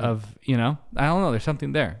 because of, you know, I don't know, there's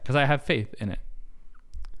something there because I have faith in it.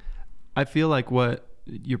 I feel like what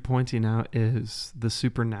you're pointing out is the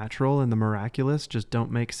supernatural and the miraculous just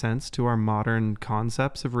don't make sense to our modern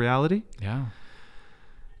concepts of reality. Yeah.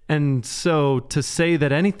 And so to say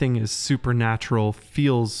that anything is supernatural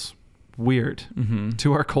feels weird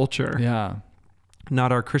to our culture. Yeah.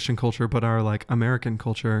 Not our Christian culture, but our like American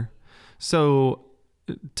culture. So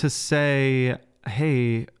to say,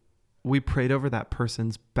 hey, we prayed over that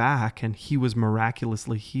person's back and he was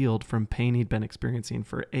miraculously healed from pain he'd been experiencing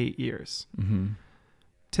for 8 years.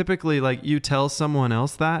 Typically, like you tell someone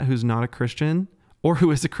else that who's not a Christian or who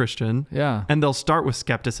is a Christian, and they'll start with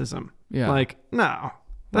skepticism. Like, no,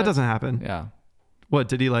 that doesn't happen. What,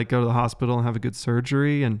 did he like go to the hospital and have a good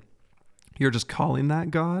surgery and you're just calling that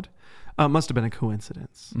God? Must have been a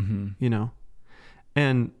coincidence, you know?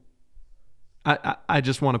 And I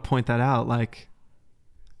just want to point that out. Like,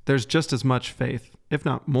 there's just as much faith, if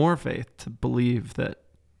not more faith, to believe that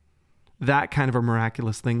that kind of a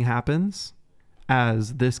miraculous thing happens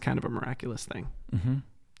as this kind of a miraculous thing.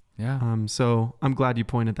 So I'm glad you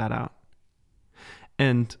pointed that out.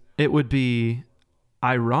 And it would be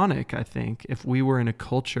ironic, I think, if we were in a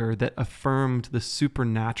culture that affirmed the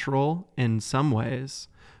supernatural in some ways,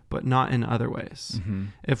 but not in other ways.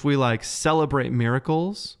 If we like celebrate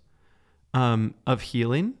miracles of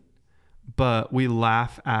healing, but we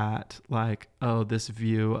laugh at like, oh, this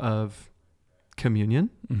view of communion,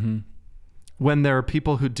 when there are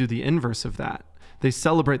people who do the inverse of that. They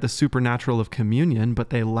celebrate the supernatural of communion,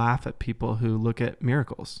 but they laugh at people who look at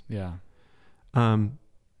miracles. I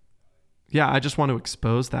just want to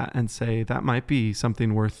expose that and say that might be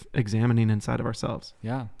something worth examining inside of ourselves.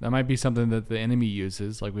 Yeah, that might be something that the enemy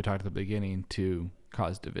uses, like we talked at the beginning, to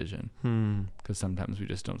cause division. Because sometimes we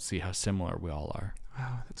just don't see how similar we all are.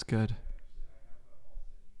 Wow, that's good.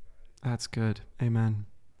 That's good. Amen.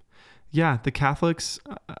 Yeah, the Catholics,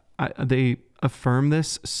 they affirm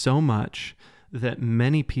this so much that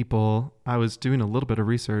many people, I was doing a little bit of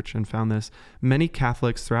research and found this, many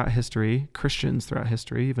Catholics throughout history, Christians throughout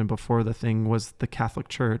history, even before the thing was the Catholic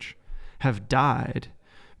Church, have died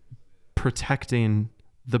protecting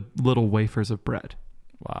the little wafers of bread.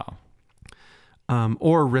 Wow.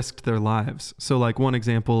 Or risked their lives. So like one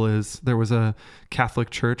example is there was a Catholic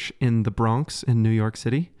church in the Bronx in New York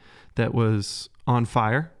City that was on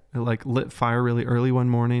fire. It like lit fire really early one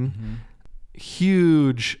morning.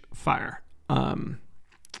 Huge fire.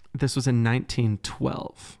 This was in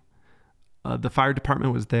 1912. The fire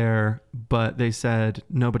department was there, but they said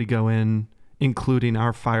nobody go in, including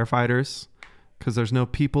our firefighters, because there's no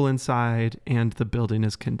people inside and the building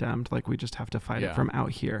is condemned. Like we just have to fight it from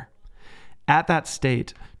out here. At that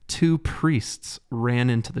state, 2 priests ran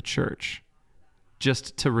into the church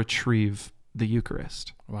just to retrieve the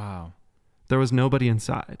Eucharist. Wow. There was nobody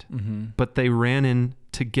inside, but they ran in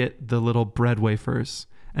to get the little bread wafers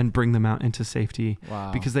and bring them out into safety.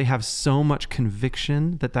 Wow. Because they have so much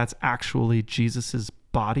conviction that that's actually Jesus's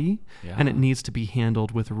body and it needs to be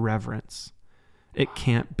handled with reverence. It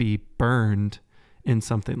can't be burned in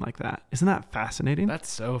something like that. Isn't that fascinating? That's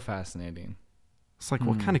so fascinating. It's like,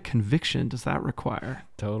 what kind of conviction does that require?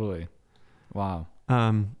 Totally. Wow.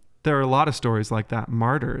 There are a lot of stories like that,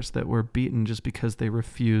 martyrs that were beaten just because they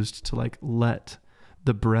refused to like let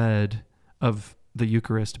the bread of the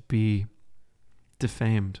Eucharist be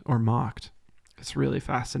defamed or mocked. It's really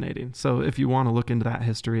fascinating. So if you want to look into that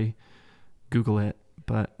history, Google it.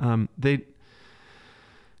 But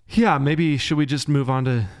maybe should we just move on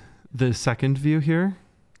to the second view here?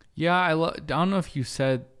 Yeah, I don't know if you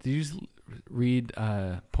said, did you just read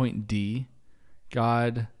point D?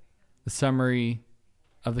 God, the summary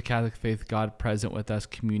of the Catholic faith, God present with us,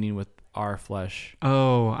 communing with our flesh.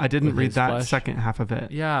 Oh, I didn't read that flesh. Second half of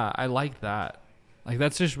it. Yeah, I like that. Like,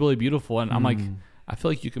 that's just really beautiful. And I'm like, I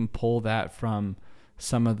feel like you can pull that from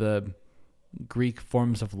some of the Greek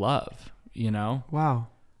forms of love, you know? Wow.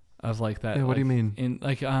 Of like that. Yeah, what do you mean? In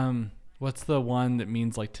like, what's the one that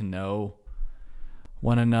means like to know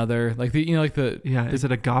one another? Like the, you know, like the, is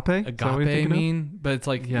it agape? Agape, I mean, but it's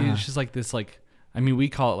like, it's just like this, like, I mean, we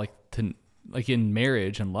call it like to, like in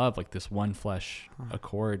marriage and love, like this one flesh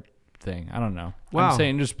accord thing. I don't know. Wow. I'm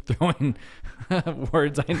saying just throwing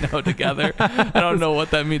words I know together. I don't know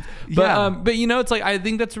what that means. But Yeah. but you know, it's like I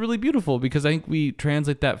think that's really beautiful because I think we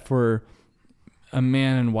translate that for a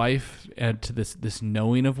man and wife to this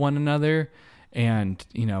knowing of one another. And,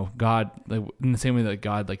 you know, God, like, in the same way that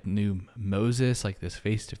God like knew Moses, like this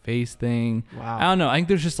face-to-face thing. Wow. I don't know. I think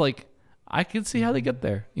there's just like, I can see how they get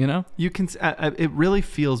there, you know? You can, it really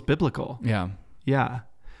feels biblical. Yeah. Yeah.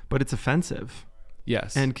 But it's offensive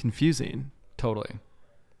Yes. and confusing. Totally.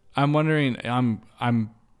 I'm wondering,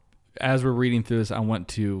 as we're reading through this, I want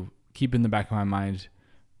to keep in the back of my mind,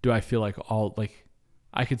 do I feel like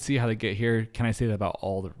I could see how they get here. Can I say that about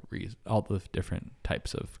all the different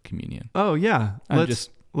types of communion? Oh yeah.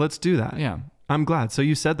 Let's do that. Yeah. I'm glad. So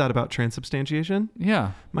you said that about transubstantiation.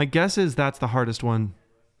 Yeah. My guess is that's the hardest one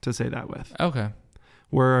to say that with. Okay.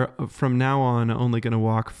 We're from now on only going to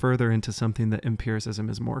walk further into something that empiricism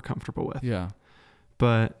is more comfortable with. Yeah.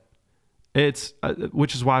 But it's,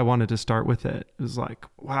 which is why I wanted to start with it. It was like,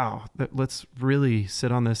 wow, let's really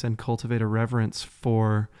sit on this and cultivate a reverence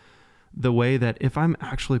for the way that if I'm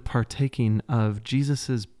actually partaking of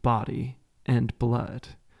Jesus's body and blood,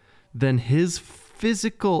 then his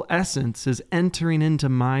physical essence is entering into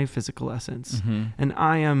my physical essence. Mm-hmm. And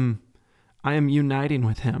I am uniting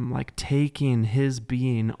with him, like taking his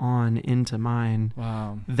being on into mine.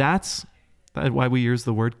 Wow. That's why we use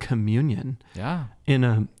the word communion Yeah. in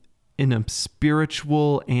a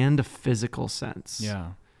spiritual and a physical sense.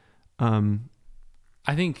 Yeah.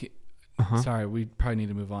 I think, sorry, we probably need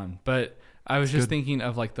to move on, but I was just thinking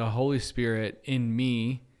of like the Holy Spirit in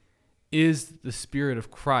me is the Spirit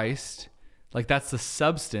of Christ. Like that's the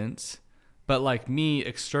substance, but like me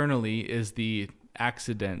externally is the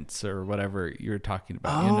accidents or whatever you're talking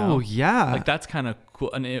about. You know? Yeah. Like that's kind of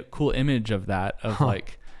cool, a cool image of that, of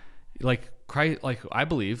like Christ, like I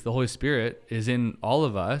believe the Holy Spirit is in all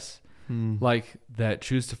of us, like that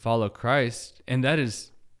choose to follow Christ. And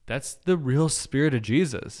that's the real Spirit of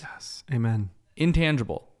Jesus. Yes. Amen.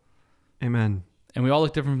 Intangible. Amen. And we all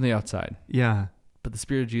look different from the outside, Yeah. but the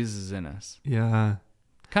Spirit of Jesus is in us. Yeah.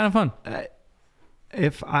 Kind of fun.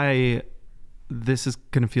 This is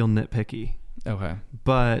going to feel nitpicky, Okay.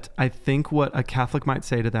 but I think what a Catholic might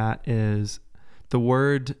say to that is the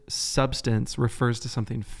word substance refers to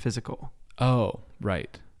something physical. Oh,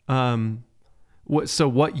 right. So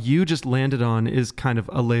what you just landed on is kind of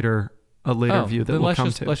a later view that we'll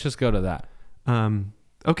come to. Let's just go to that.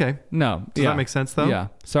 Okay. No. Does that make sense though? Yeah.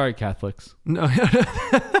 Sorry, Catholics. No.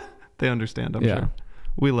 They understand, I'm sure.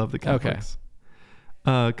 We love the Catholics.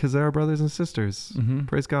 Because they're our brothers and sisters. Mm-hmm.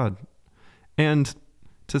 Praise God. And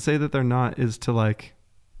to say that they're not is to like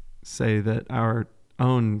say that our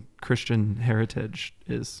own Christian heritage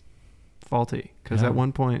is faulty. Because at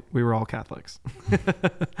one point we were all Catholics.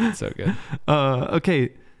 So good.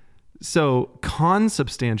 Okay. So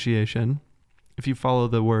consubstantiation, if you follow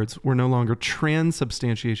the words, we're no longer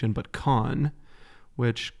transubstantiation, but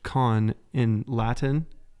which in Latin,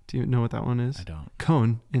 do you know what that one is? I don't.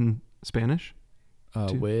 Con in Spanish.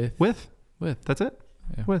 With. That's it.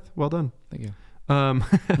 Yeah. With. Well done. Thank you.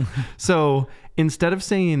 So instead of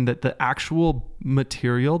saying that the actual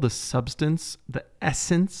material, the substance, the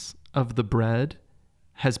essence of the bread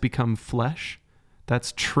has become flesh,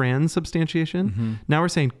 that's transubstantiation. Mm-hmm. Now we're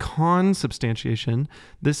saying consubstantiation.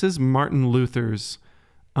 This is Martin Luther's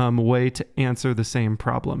way to answer the same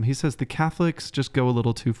problem. He says the Catholics just go a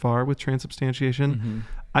little too far with transubstantiation. Mm-hmm.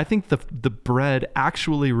 I think the bread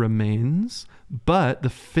actually remains, but the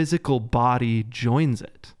physical body joins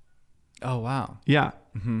it. Oh, wow. Yeah.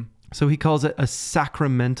 Mm-hmm. So he calls it a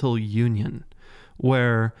sacramental union,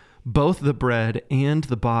 where both the bread and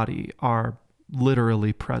the body are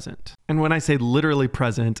literally present. And when I say literally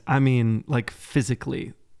present, I mean like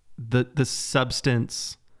physically. The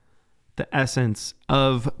substance, the essence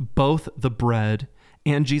of both the bread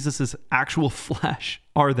and Jesus's actual flesh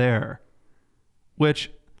are there. Which,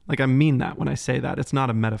 like, I mean that when I say that. It's not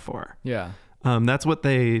a metaphor. Yeah. That's what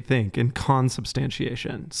they think in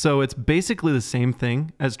consubstantiation. So it's basically the same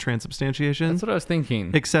thing as transubstantiation. That's what I was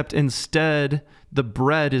thinking. Except instead, the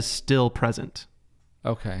bread is still present.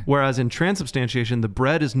 Okay. Whereas in transubstantiation, the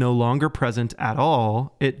bread is no longer present at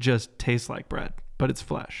all. It just tastes like bread, but it's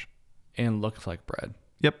flesh. And looks like bread.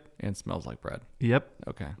 Yep. And smells like bread. Yep.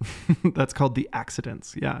 Okay. That's called the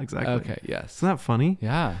accidents. Yeah, exactly. Okay. Yes. Isn't that funny?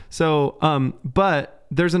 Yeah. So, but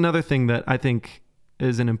there's another thing that I think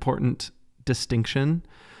is an important distinction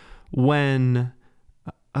when,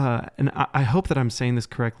 and I hope that I'm saying this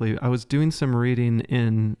correctly. I was doing some reading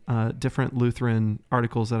in different Lutheran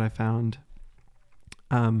articles that I found.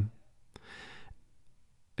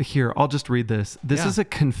 here, I'll just read this. This is a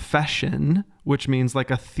confession, which means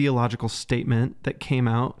like a theological statement that came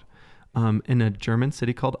out in a German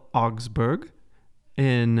city called Augsburg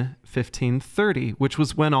in 1530, which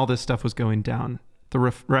was when all this stuff was going down. The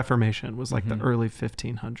Reformation was like the early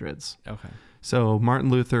 1500s. Okay. So Martin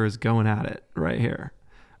Luther is going at it right here.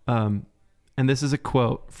 And this is a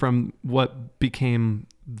quote from what became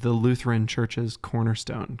the Lutheran Church's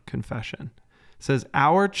cornerstone confession. It says,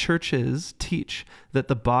 "Our churches teach that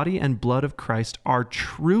the body and blood of Christ are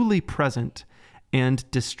truly present and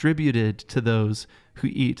distributed to those who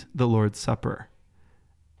eat the Lord's Supper.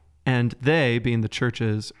 And they, being the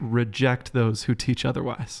churches, reject those who teach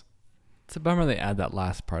otherwise." It's a bummer they add that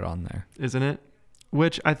last part on there. Isn't it?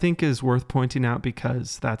 Which I think is worth pointing out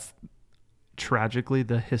because that's tragically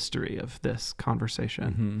the history of this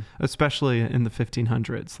conversation, especially in the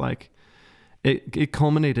 1500s. Like it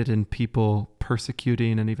culminated in people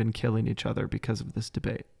persecuting and even killing each other because of this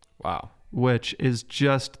debate. Wow. Which is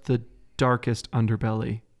just the darkest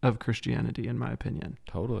underbelly of Christianity, in my opinion.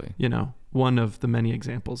 Totally. You know, one of the many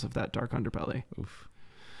examples of that dark underbelly. Oof.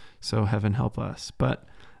 So heaven help us. But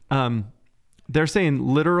they're saying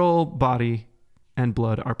literal body and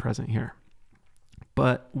blood are present here.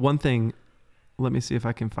 But one thing, let me see if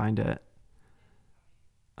I can find it.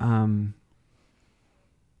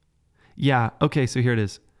 Yeah. Okay. So here it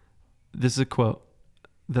is. This is a quote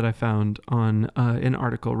that I found on an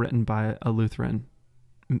article written by a Lutheran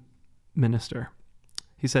minister.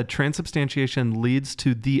 He said, "Transubstantiation leads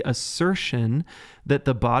to the assertion that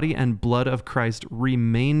the body and blood of Christ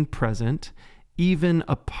remain present even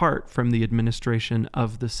apart from the administration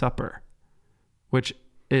of the supper," which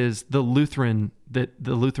is the Lutheran, that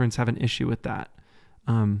the Lutherans have an issue with that.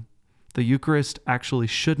 The Eucharist actually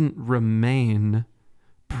shouldn't remain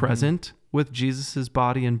present with Jesus's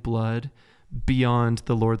body and blood beyond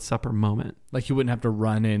the Lord's Supper moment. Like you wouldn't have to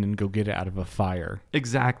run in and go get it out of a fire.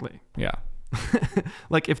 Exactly. Yeah.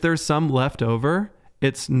 Like if there's some left over,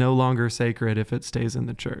 it's no longer sacred if it stays in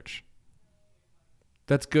the church.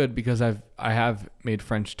 That's good because I have made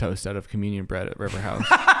French toast out of communion bread at River House.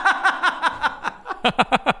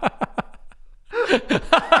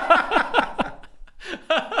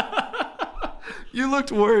 You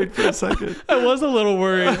looked worried for a second. I was a little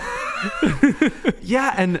worried.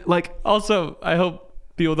 Yeah, and like Also, I hope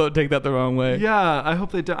people don't take that the wrong way. yeah, I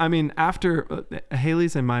hope they do. I mean, after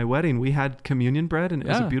Haley's and my wedding, we had communion bread, and it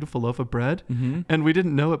was a beautiful loaf of bread. And we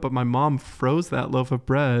didn't know it, but my mom froze that loaf of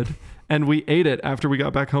bread, and we ate it after we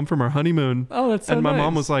got back home from our honeymoon. Oh, that's so And my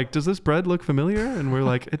mom nice. was like, "Does this bread look familiar?" And we're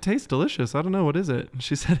like, "It tastes delicious. I don't know, what is it?" And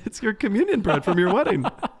she said, "It's your communion bread from your wedding."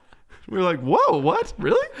 We were like, "Whoa, what?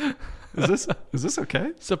 Really? Is this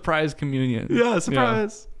okay?" Surprise communion. Yeah,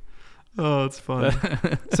 surprise. Oh, it's fun.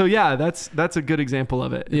 So yeah, that's a good example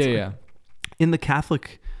of it. It's Yeah. in the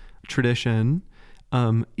Catholic tradition,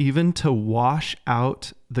 even to wash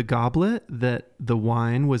out the goblet that the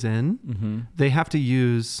wine was in, they have to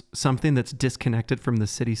use something that's disconnected from the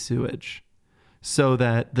city sewage, so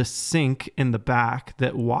that the sink in the back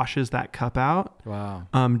that washes that cup out Wow.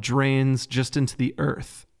 drains just into the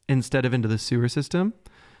earth instead of into the sewer system.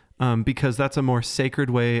 Because that's a more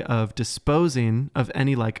sacred way of disposing of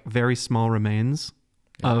any like very small remains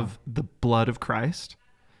of the blood of Christ.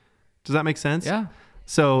 Does that make sense? Yeah.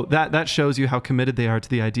 So that shows you how committed they are to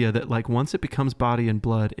the idea that like once it becomes body and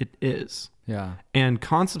blood, it is. Yeah. And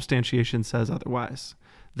consubstantiation says otherwise,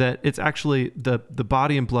 that it's actually the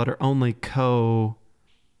body and blood are only co-mingling,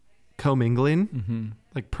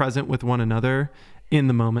 like present with one another in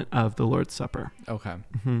the moment of the Lord's Supper. Okay.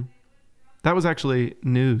 That was actually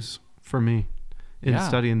news for me in Yeah.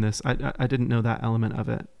 studying this. I didn't know that element of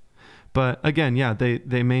it. But again, yeah,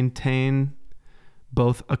 they maintain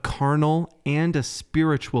both a carnal and a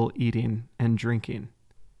spiritual eating and drinking,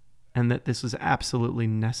 and that this is absolutely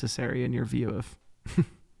necessary in your view of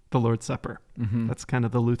the Lord's Supper. That's kind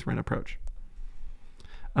of the Lutheran approach.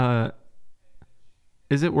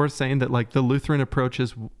 Is it worth saying that like the Lutheran approach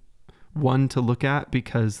is one to look at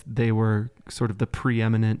because they were sort of the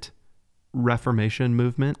preeminent Reformation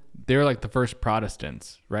movement? They're like the first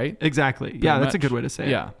Protestants, right? Exactly. Yeah, that's a good way to say it.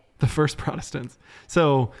 Yeah. The first Protestants.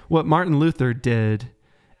 So what Martin Luther did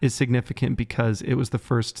is significant because it was the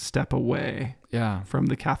first step away Yeah. from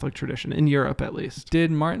the Catholic tradition, in Europe at least.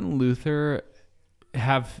 Did Martin Luther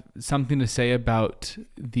have something to say about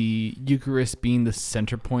the Eucharist being the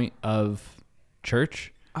center point of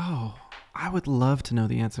church? Oh, I would love to know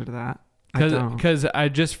the answer to that. I don't. Because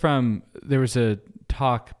there was a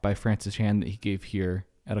talk by Francis Chan that he gave here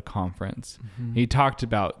at a conference. He talked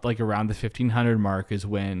about like around the 1500 mark is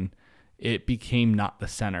when it became not the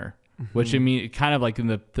center. which I mean, kind of like in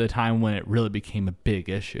the time when it really became a big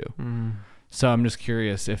issue. Mm. So I'm just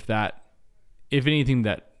curious if anything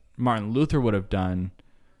that Martin Luther would have done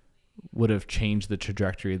would have changed the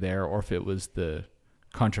trajectory there, or if it was the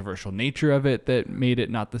controversial nature of it that made it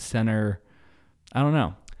not the center. I don't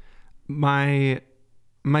know.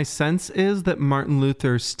 My sense is that Martin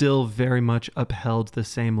Luther still very much upheld the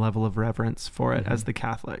same level of reverence for it as the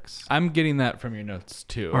Catholics. I'm getting that from your notes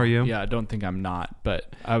too. Are you? Yeah, I don't think I'm not,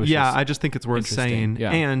 but I was. Yeah, I just think it's worth saying.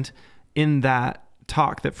 Yeah. And in that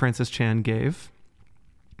talk that Francis Chan gave,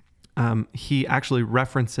 he actually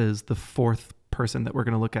references the fourth person that we're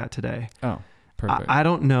going to look at today. Oh, perfect. I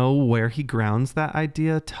don't know where he grounds that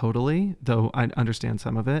idea totally, though I understand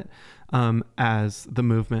some of it, as the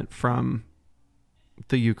movement from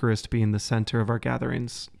the Eucharist being the center of our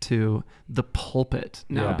gatherings to the pulpit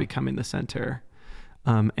now becoming the center,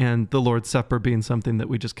 and the Lord's Supper being something that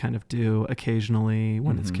we just kind of do occasionally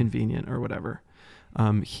when it's convenient or whatever.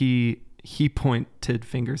 He pointed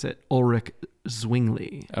fingers at Ulrich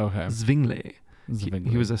Zwingli. Okay. Zwingli.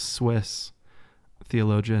 He was a Swiss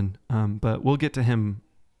theologian, but we'll get to him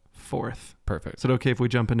fourth. Perfect. Is it okay if we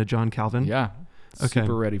jump into John Calvin? Yeah. Okay.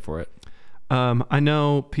 Super ready for it. I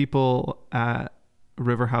know people at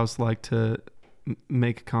River House like to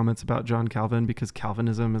make comments about John Calvin because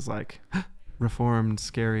Calvinism is like reformed,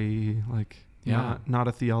 scary, like not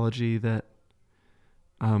a theology that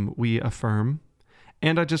we affirm.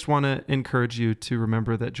 And I just want to encourage you to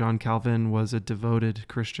remember that John Calvin was a devoted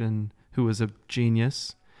Christian who was a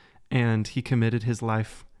genius, and he committed his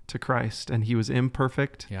life to Christ, and he was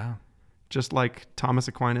imperfect. Yeah. Just like Thomas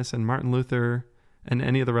Aquinas and Martin Luther and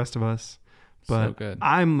any of the rest of us. But so good.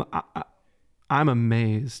 I'm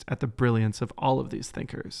amazed at the brilliance of all of these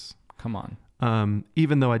thinkers. Come on.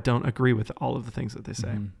 Even though I don't agree with all of the things that they say.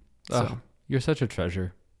 Mm-hmm. So, you're such a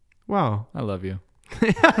treasure. wow. I love you.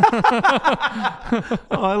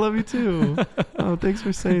 Oh, I love you too. Oh, thanks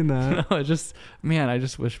for saying that. No, I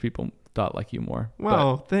just wish people thought like you more.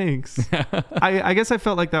 Wow, thanks. I guess I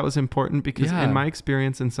felt like that was important because in my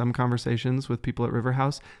experience in some conversations with people at River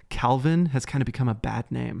House, Calvin has kind of become a bad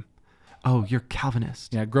name. Oh, you're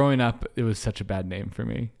Calvinist. Yeah, growing up, it was such a bad name for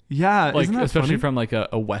me. Yeah, like isn't that especially funny? from like a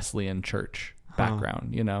Wesleyan church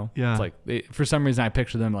background, you know? Yeah. It's like for some reason I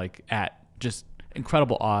picture them like at just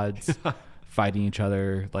incredible odds, fighting each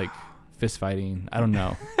other, like fist fighting. I don't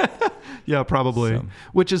know. Yeah, probably. So.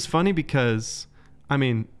 Which is funny because, I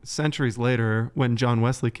mean, centuries later, when John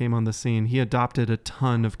Wesley came on the scene, he adopted a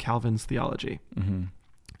ton of Calvin's theology. Mm-hmm.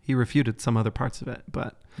 He refuted some other parts of it,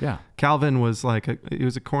 but yeah, Calvin was he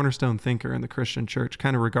was a cornerstone thinker in the Christian church,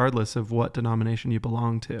 kind of regardless of what denomination you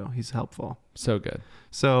belong to. He's helpful. So good.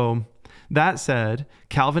 So that said,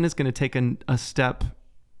 Calvin is going to take a step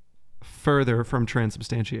further from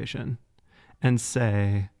transubstantiation and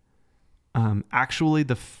say, actually,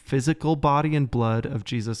 the physical body and blood of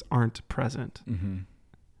Jesus aren't present.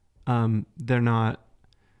 Mm-hmm. They're not.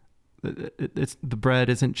 It's the bread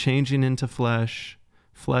isn't changing into flesh.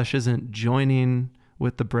 Flesh isn't joining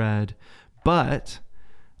with the bread, but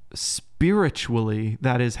spiritually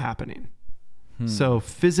that is happening. So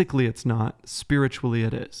physically it's not, spiritually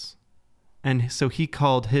it is. And so he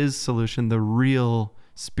called his solution the real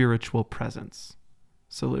spiritual presence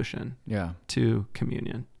solution to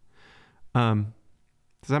communion. Does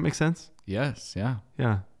that make sense? Yes. Yeah.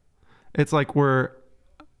 Yeah. It's like we're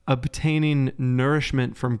obtaining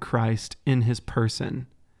nourishment from Christ in his person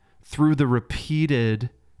through the repeated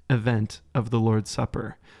event of the Lord's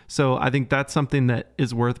Supper. So I think that's something that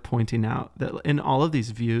is worth pointing out, that in all of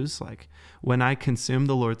these views, like when I consume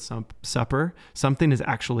the Lord's Supper, something is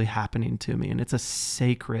actually happening to me, and it's a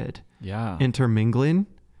sacred intermingling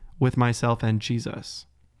with myself and Jesus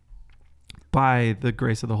by the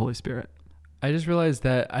grace of the Holy Spirit. I just realized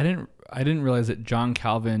that I didn't realize that John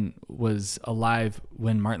Calvin was alive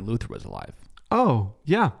when Martin Luther was alive. Oh,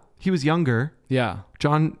 yeah. He was younger. Yeah.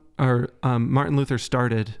 Martin Luther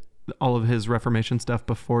started all of his Reformation stuff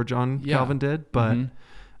before John Calvin did, but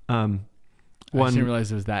I didn't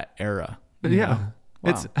realize it was that era. Wow.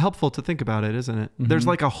 It's helpful to think about it, isn't it? Mm-hmm. There's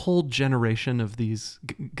like a whole generation of these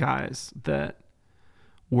guys that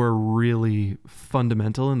were really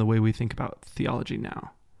fundamental in the way we think about theology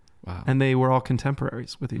now. Wow. And they were all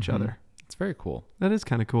contemporaries with each other. It's very cool. That is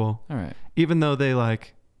kind of cool. All right. Even though they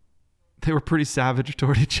were pretty savage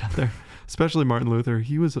toward each other, especially Martin Luther.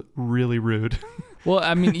 He was really rude. Well,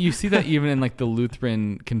 I mean, you see that even in like the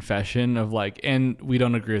Lutheran confession of and we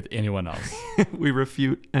don't agree with anyone else. We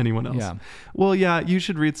refute anyone else. Yeah. Well, yeah, you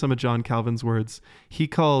should read some of John Calvin's words. He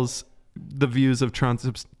calls the views of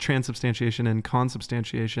transubstantiation and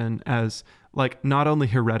consubstantiation as like not only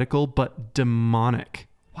heretical, but demonic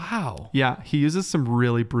Wow. Yeah, he uses some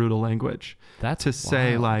really brutal language That's to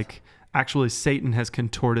say wild. like, actually Satan has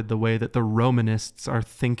contorted the way that the Romanists are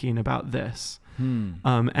thinking about this.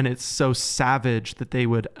 And it's so savage that they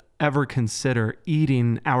would ever consider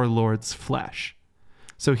eating our Lord's flesh.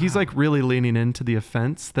 So he's like really leaning into the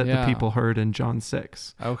offense that the Yeah. people heard in John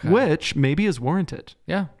 6, Okay. which maybe is warranted.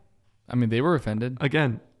 Yeah. I mean, they were offended.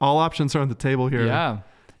 Again, all options are on the table here. Yeah.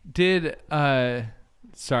 Did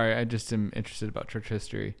sorry, I just am interested about church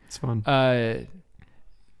history. It's fun.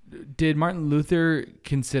 Did Martin Luther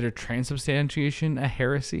consider transubstantiation a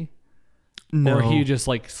heresy? No. Or he just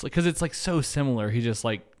like, because it's like so similar, he just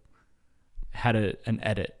like had an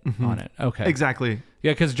edit on it. Okay. Exactly.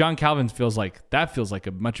 Yeah, because John Calvin feels like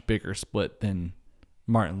a much bigger split than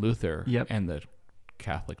Martin Luther Yep. and the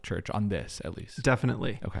Catholic Church on this, at least.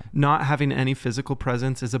 Definitely. Okay. Not having any physical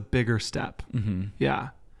presence is a bigger step. Yeah.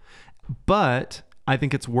 But I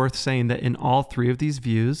think it's worth saying that in all three of these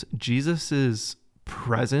views, Jesus's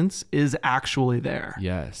presence is actually there.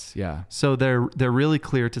 Yes. Yeah. So they're really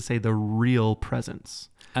clear to say the real presence.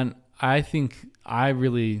 And I think I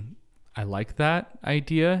like that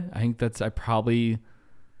idea. I think I probably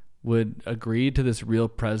would agree to this real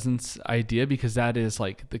presence idea, because that is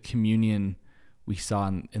like the communion we saw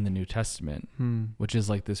in the New Testament, which is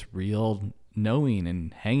like this real knowing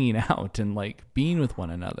and hanging out and like being with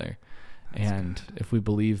one another. And if we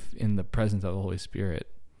believe in the presence of the Holy Spirit,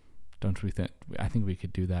 don't we think? I think we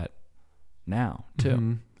could do that now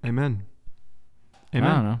too. Amen. I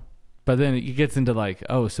don't know, but then it gets into like,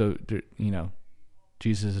 oh, so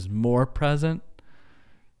Jesus is more present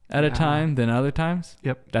at a time than other times.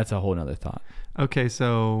 Yep. That's a whole nother thought. Okay,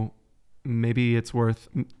 so maybe it's worth,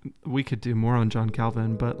 we could do more on John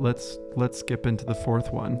Calvin, but let's skip into the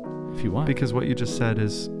fourth one, If you want. because what you just said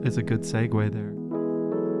is a good segue there.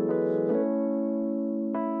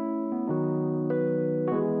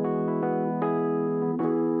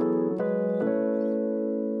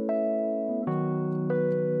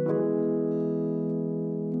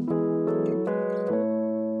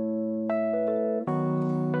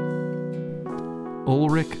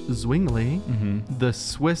 Ulrich Zwingli, the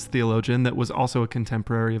Swiss theologian that was also a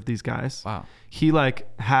contemporary of these guys. Wow. He like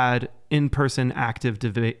had in-person active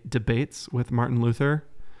debates with Martin Luther.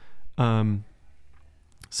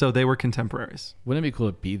 So they were contemporaries. Wouldn't it be cool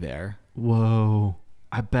to be there? Whoa.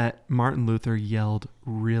 I bet Martin Luther yelled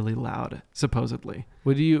really loud, supposedly.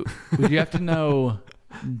 Would you have to know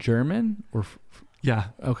German or? Yeah,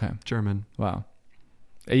 Okay. German. Wow.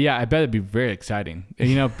 Yeah, I bet it'd be very exciting.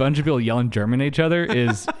 And, a bunch of people yelling German at each other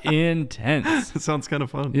is intense. It sounds kind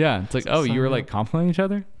of fun. Yeah, it's like, oh, you were like complimenting each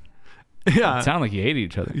other? Yeah. It sounded like you hated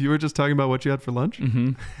each other. You were just talking about what you had for lunch?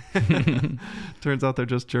 Mm-hmm. Turns out they're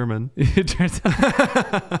just German. It turns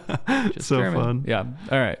out just So German. fun. Yeah.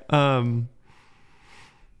 All right.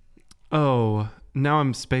 Oh, now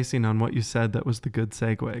I'm spacing on what you said that was the good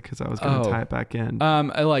segue, because I was going to tie it back in.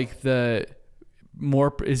 I like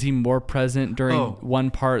is he more present during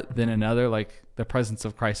one part than another? Like the presence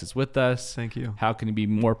of Christ is with us. Thank you. How can he be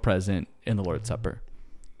more present in the Lord's Supper?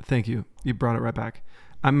 Thank you. You brought it right back.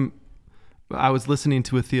 I was listening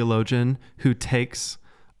to a theologian who takes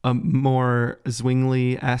a more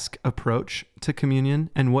Zwingli-esque approach to communion.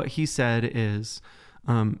 And what he said is,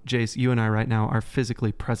 Jace, you and I right now are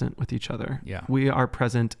physically present with each other. Yeah. We are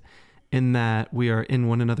present in that we are in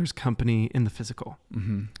one another's company in the physical.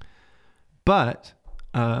 Mm-hmm. But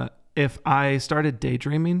if I started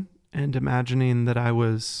daydreaming and imagining that I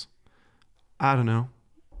was, I don't know,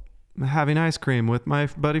 having ice cream with my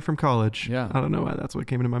buddy from college. Yeah. I don't know why that's what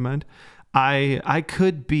came into my mind. I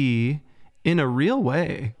could be in a real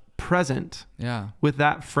way present with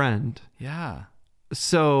that friend. Yeah.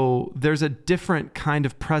 So there's a different kind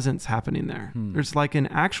of presence happening there. There's like an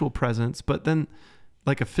actual presence, but then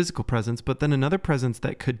like a physical presence, but then another presence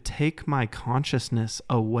that could take my consciousness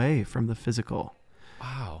away from the physical.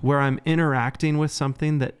 Wow. Where I'm interacting with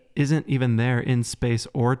something that isn't even there in space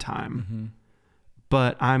or time,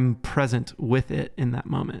 but I'm present with it in that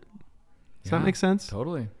moment. Does that make sense?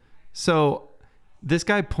 Totally. So this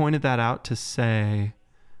guy pointed that out to say,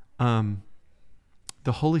 the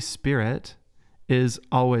Holy Spirit is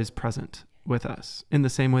always present with us in the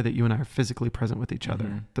same way that you and I are physically present with each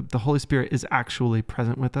other. The Holy Spirit is actually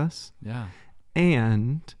present with us. Yeah.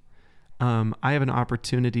 And I have an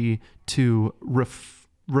opportunity to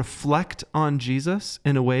reflect on Jesus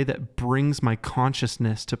in a way that brings my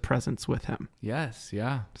consciousness to presence with him. Yes.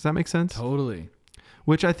 Yeah. Does that make sense? Totally.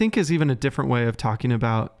 Which I think is even a different way of talking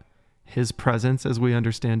about his presence as we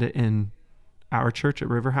understand it in our church at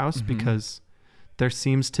River House, because there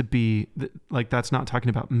seems to be, like, that's not talking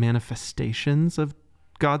about manifestations of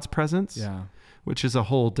God's presence. Yeah. which is a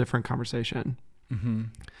whole different conversation. Mm-hmm.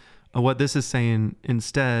 What this is saying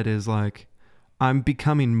instead is like, I'm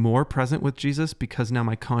becoming more present with Jesus because now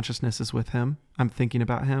my consciousness is with him. I'm thinking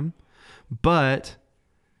about him. But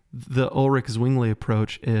the Ulrich Zwingli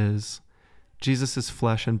approach is Jesus's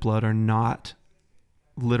flesh and blood are not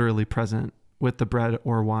literally present with the bread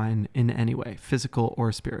or wine in any way, physical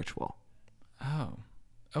or spiritual. Oh,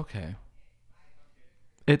 okay.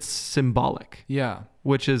 It's symbolic, Yeah.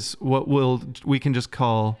 which is what we can just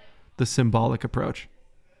call the symbolic approach.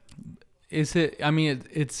 Is it, I mean,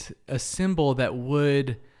 it's a symbol that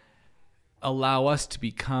would allow us to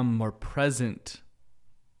become more present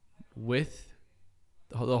with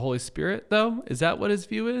the Holy Spirit, though? Is that what his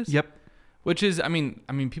view is? Yep. Which is, I mean,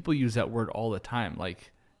 people use that word all the time.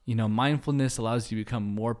 Like, mindfulness allows you to become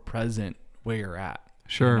more present where you're at.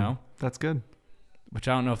 Sure. That's good. Which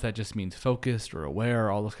I don't know if that just means focused or aware,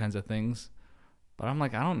 or all those kinds of things. But I'm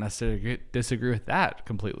like, I don't necessarily disagree with that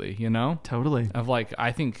completely, Totally. Of like,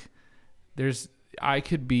 I think I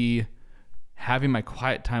could be having my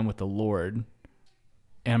quiet time with the Lord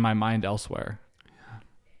and my mind elsewhere. Yeah.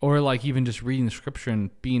 Or like even just reading the scripture and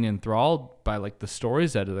being enthralled by like the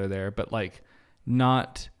stories that are there, but like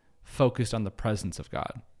not focused on the presence of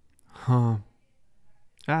God. Huh.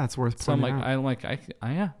 Yeah, it's worth pointing out.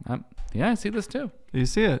 I see this too. You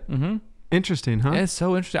see it? Mm-hmm. Interesting, huh? Yeah, it's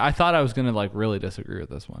so interesting. I thought I was going to like really disagree with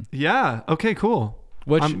this one. Yeah. Okay, cool.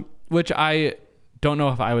 Which I don't know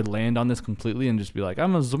if I would land on this completely and just be like,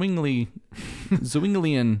 I'm a Zwinglian.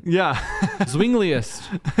 Yeah. Zwingliist.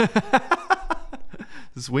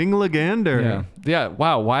 Zwingligander. Yeah. Yeah.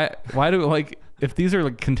 Wow. Why do like, if these are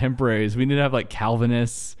like contemporaries, we need to have like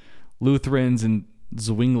Calvinists, Lutherans, and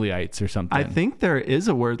Zwingliites or something. I think there is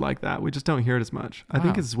a word like that. We just don't hear it as much. I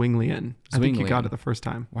think it's Zwinglian. I think you got it the first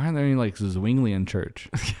time. Why aren't there any like Zwinglian church?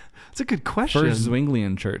 That's a good question. First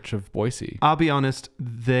Zwinglian church of Boise. I'll be honest.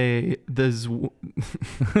 Sorry,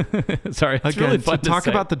 it's again, really fun to talk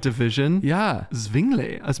say. about the division. Yeah.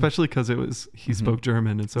 Zwingli, especially because he spoke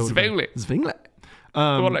German, and so Zwingli. Zwingli.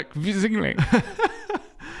 Zwingli.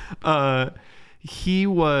 He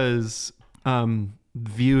was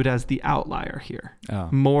viewed as the outlier here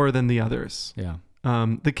more than the others. Yeah.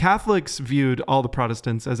 The Catholics viewed all the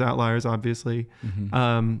Protestants as outliers, obviously.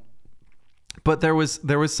 Mm-hmm. But there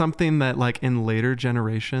was something that like in later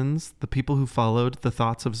generations, the people who followed the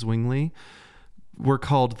thoughts of Zwingli were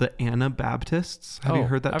called the Anabaptists. Have you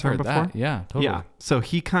heard that term before? That. Yeah, totally. Yeah. So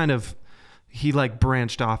he like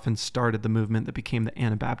branched off and started the movement that became the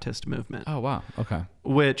Anabaptist movement. Oh, wow. Okay.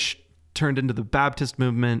 Which turned into the Baptist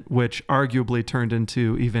movement, which arguably turned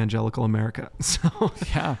into evangelical America. So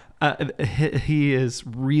yeah, he is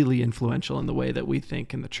really influential in the way that we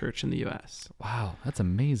think in the church in the U.S. Wow, that's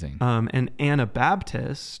amazing. And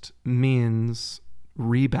Anabaptist means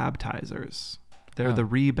rebaptizers. They're the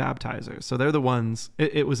rebaptizers. So they're the ones.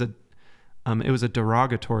 It was a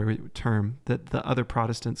derogatory term that the other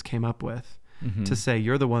Protestants came up with to say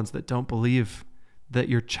you're the ones that don't believe that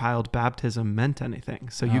your child baptism meant anything.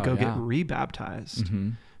 So you get rebaptized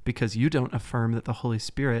because you don't affirm that the Holy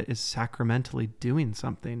Spirit is sacramentally doing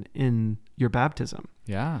something in your baptism.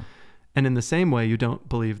 Yeah. And in the same way, you don't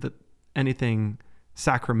believe that anything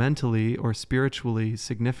sacramentally or spiritually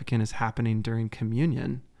significant is happening during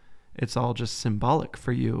communion. It's all just symbolic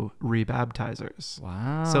for you rebaptizers.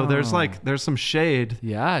 Wow. So there's some shade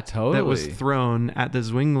that was thrown at the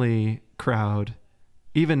Zwingli crowd,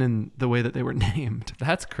 even in the way that they were named.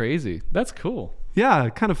 That's crazy. That's cool. Yeah,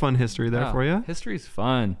 kind of fun history there for you. History's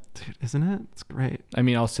fun. Dude, isn't it? It's great. I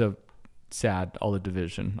mean, also sad, all the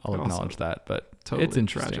division. I'll acknowledge that, but totally it's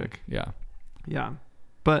interesting. Tragic. Yeah. Yeah.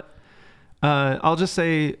 But I'll just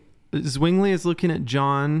say Zwingli is looking at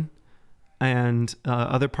John and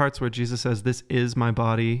other parts where Jesus says, "This is my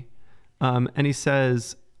body." And he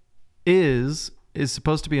says, is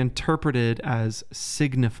supposed to be interpreted as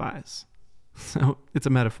signifies. So it's a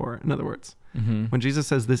metaphor, in other words. Mm-hmm. When Jesus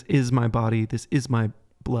says, "This is my body, this is my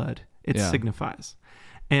blood," it signifies.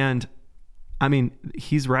 And I mean,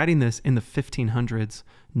 he's writing this in the 1500s.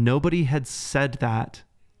 Nobody had said that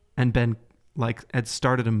and had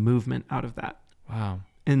started a movement out of that. Wow.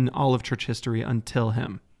 In all of church history until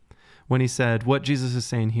him, when he said, what Jesus is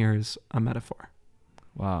saying here is a metaphor.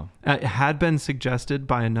 Wow. It had been suggested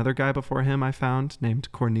by another guy before him, I found,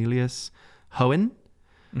 named Cornelius Hohen.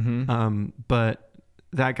 Mm-hmm. But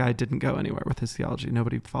that guy didn't go anywhere with his theology.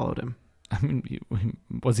 Nobody followed him. I mean,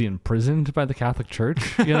 was he imprisoned by the Catholic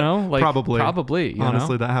Church? Probably.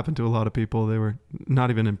 Honestly, that happened to a lot of people. They were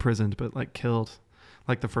not even imprisoned, but like killed.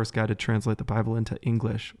 Like the first guy to translate the Bible into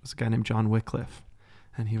English was a guy named John Wycliffe,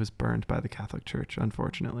 and he was burned by the Catholic Church,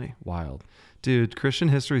 unfortunately. Wild. Dude, Christian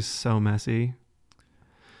history is so messy.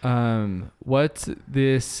 What's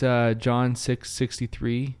this John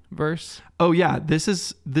 6:63 verse? Oh yeah, this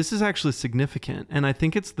is actually significant, and I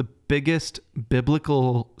think it's the biggest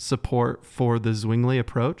biblical support for the Zwingli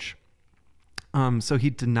approach. So he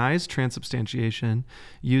denies transubstantiation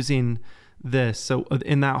using this. So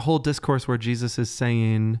in that whole discourse where Jesus is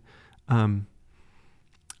saying,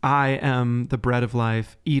 I am the bread of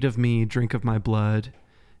life, eat of me, drink of my blood.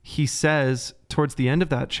 He says towards the end of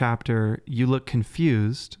that chapter, you look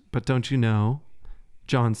confused, but don't you know,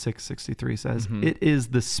 John 6:63 says, it is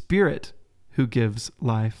the Spirit who gives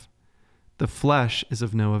life. The flesh is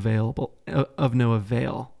of no avail.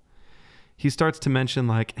 He starts to mention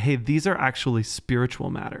like, hey, these are actually spiritual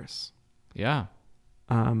matters. Yeah.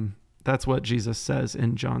 That's what Jesus says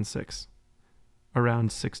in John 6,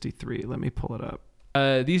 around 63. Let me pull it up.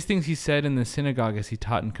 These things he said in the synagogue as he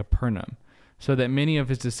taught in Capernaum, so that many of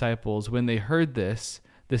his disciples, when they heard this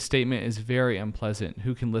statement is very unpleasant.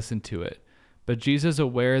 Who can listen to it? But Jesus,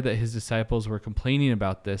 aware that his disciples were complaining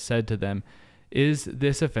about this, said to them, is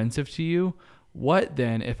this offensive to you? What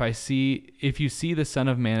then if you see the Son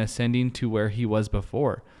of Man ascending to where he was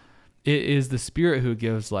before? It is the Spirit who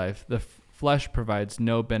gives life. The flesh provides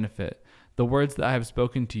no benefit. The words that I have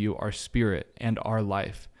spoken to you are spirit and are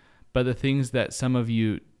life. But the things that some of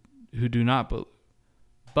you who do not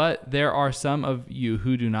but there are some of you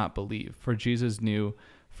who do not believe. For Jesus knew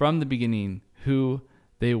from the beginning who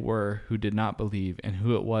they were who did not believe and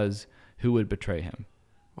who it was who would betray him.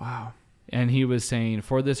 Wow. And he was saying,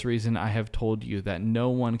 for this reason I have told you that no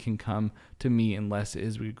one can come to me unless it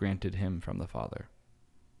is granted him from the Father.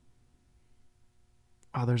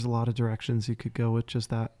 Oh, there's a lot of directions you could go with just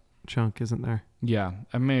that chunk, isn't there? Yeah,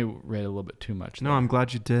 I may have read a little bit too much. No, I'm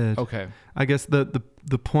glad you did. Okay. I guess the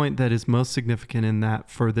point that is most significant in that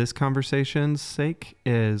for this conversation's sake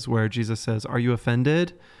is where Jesus says, are you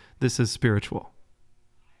offended? This is spiritual.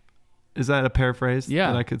 Is that a paraphrase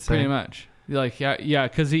that I could say? Pretty much. Like, yeah,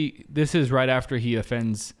 because this is right after he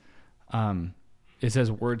offends, it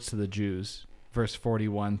says words to the Jews, verse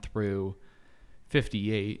 41 through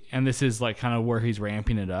 58. And this is like kind of where he's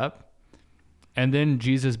ramping it up. And then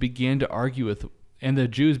Jesus began to argue and the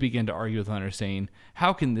Jews began to argue with one another, saying,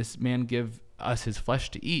 how can this man give us his flesh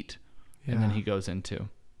to eat? Yeah. And then he goes into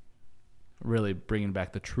really bringing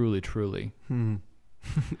back the truly. Truly.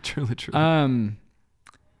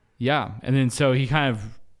 Yeah. And then so he kind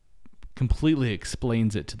of completely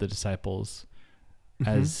explains it to the disciples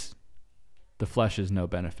as the flesh is no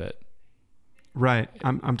benefit. Right.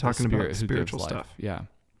 I'm talking about spiritual stuff. Yeah.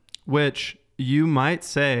 Which you might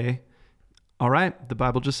say, all right, the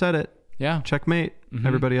Bible just said it. Yeah. Checkmate.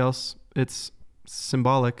 Everybody else, it's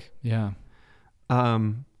symbolic. Yeah.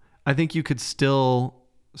 I think you could still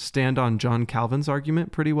stand on John Calvin's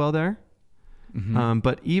argument pretty well there.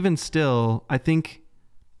 But even still, I think,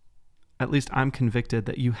 at least I'm convicted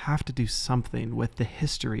that you have to do something with the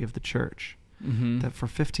history of the church. That for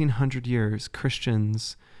 1,500 years,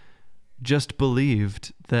 Christians just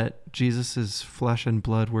believed that Jesus's flesh and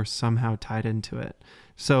blood were somehow tied into it.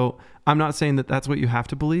 So I'm not saying that that's what you have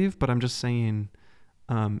to believe, but I'm just saying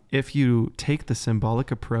if you take the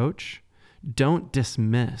symbolic approach, don't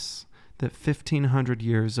dismiss that 1,500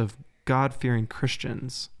 years of God-fearing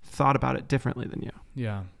Christians thought about it differently than you.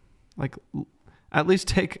 Yeah. Like, at least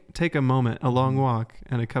take a moment, a long walk,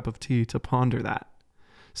 and a cup of tea to ponder that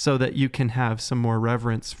so that you can have some more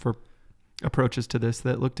reverence for approaches to this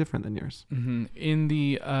that look different than yours. In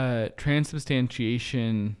the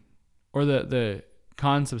transubstantiation or the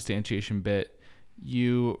consubstantiation bit,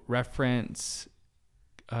 you reference,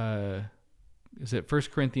 is it 1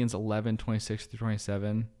 Corinthians 11, 26 through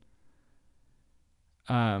 27?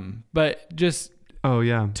 But just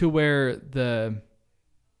to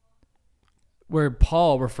where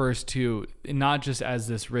Paul refers to not just as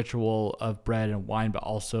this ritual of bread and wine, but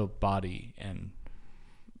also body and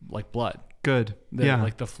like blood. Good.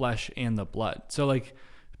 Like the flesh and the blood. So like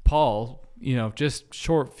Paul, just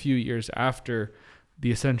short few years after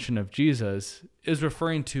the ascension of Jesus, is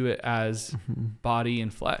referring to it as body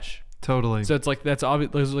and flesh. Totally. So it's like, that's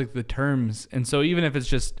obvious. Those are like the terms. And so even if it's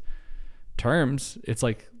just terms, it's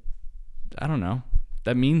like, I don't know,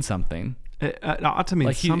 that means something. It ought to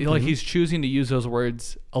mean something. Like he's choosing to use those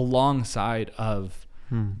words alongside of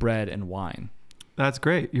bread and wine. That's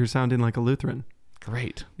great. You're sounding like a Lutheran.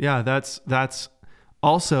 Great. Yeah, that's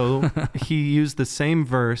also, he used the same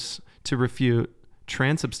verse to refute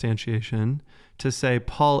transubstantiation, to say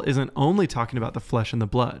Paul isn't only talking about the flesh and the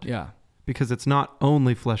blood. Yeah. Because it's not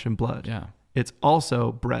only flesh and blood. Yeah. It's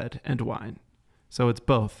also bread and wine. So it's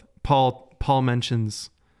both. Paul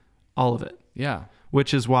mentions all of it. Yeah.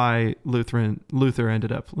 Which is why Luther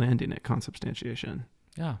ended up landing at consubstantiation.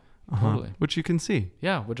 Yeah, totally. Which you can see.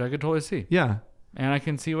 Yeah, which I could totally see. Yeah. And I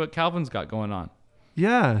can see what Calvin's got going on.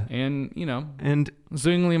 Yeah. And, And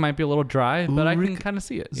Zwingli might be a little dry, but I can kind of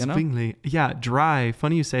see it, Zwingli. Yeah, dry.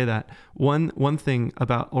 Funny you say that. One thing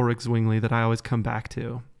about Ulrich Zwingli that I always come back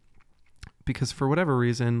to, because for whatever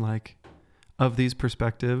reason, like, of these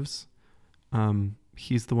perspectives,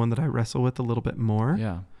 he's the one that I wrestle with a little bit more.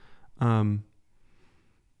 Yeah.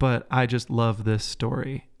 But I just love this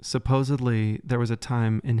story. Supposedly, there was a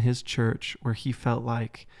time in his church where he felt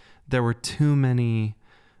like there were too many,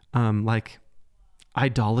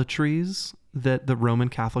 idolatries that the Roman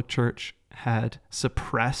Catholic Church had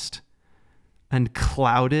suppressed and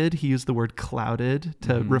clouded. He used the word clouded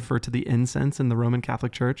to refer to the incense in the Roman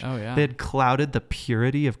Catholic Church. Oh, yeah. They had clouded the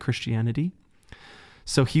purity of Christianity.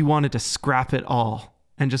 So he wanted to scrap it all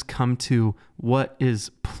and just come to what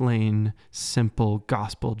is plain, simple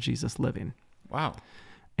gospel Jesus living. Wow.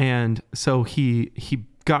 And so he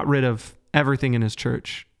got rid of everything in his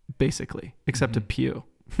church, basically, except a pew,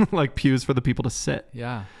 like pews for the people to sit.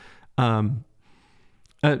 Yeah.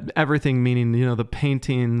 Everything meaning, the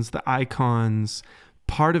paintings, the icons.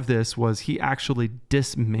 Part of this was he actually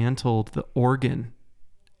dismantled the organ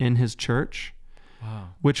in his church,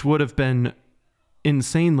 which would have been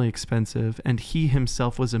insanely expensive. And he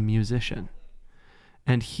himself was a musician.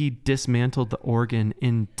 And he dismantled the organ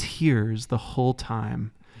in tears the whole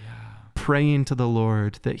time, praying to the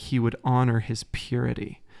Lord that he would honor his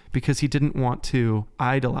purity, because he didn't want to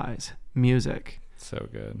idolize music. So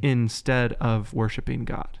good. Instead of worshiping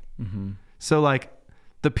God. Mm-hmm. So, like,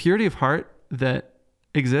 the purity of heart that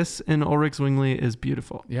exists in Ulrich Zwingli is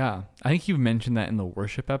beautiful. Yeah. I think you mentioned that in the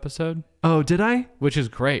worship episode. Oh, did I? Which is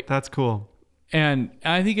great. That's cool. And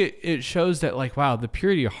I think it shows that, like, wow, the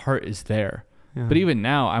purity of heart is there. Yeah. But even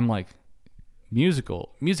now, I'm like, music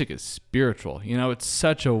is spiritual. It's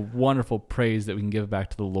such a wonderful praise that we can give back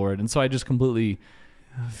to the Lord. And so I just completely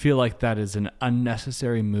feel like that is an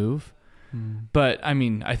unnecessary move. But I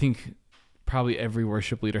mean, I think probably every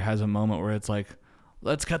worship leader has a moment where it's like,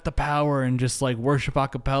 let's cut the power and just like worship a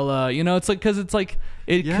cappella. It's like, cause it's like,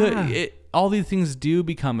 all these things do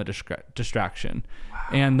become a distraction. Wow.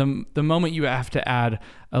 And the moment you have to add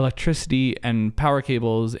electricity and power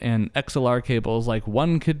cables and XLR cables, like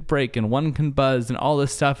one could break and one can buzz and all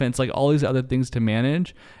this stuff. And it's like all these other things to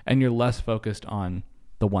manage, and you're less focused on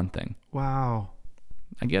the one thing. Wow.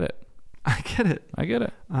 I get it.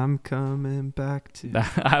 I'm coming back to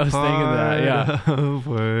I was thinking that. Yeah. Of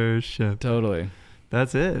worship. Totally.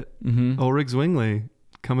 That's it. Ulrich Zwingli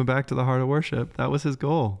coming back to the heart of worship. That was his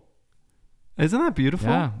goal. Isn't that beautiful?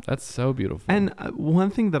 Yeah, that's so beautiful. And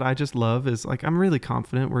one thing that I just love is, like, I'm really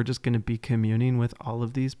confident we're just going to be communing with all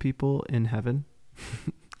of these people in heaven.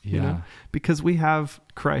 Because we have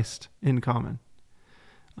Christ in common.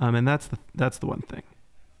 And that's the one thing.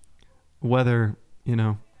 Whether,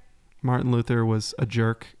 Martin Luther was a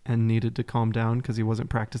jerk and needed to calm down because he wasn't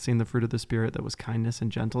practicing the fruit of the Spirit that was kindness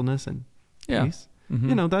and gentleness and peace.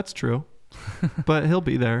 That's true. But he'll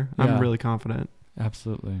be there. I'm really confident.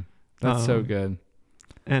 Absolutely. That's so good.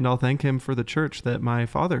 And I'll thank him for the church that my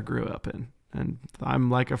father grew up in. And I'm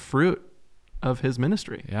like a fruit of his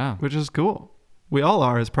ministry. Yeah. Which is cool. We all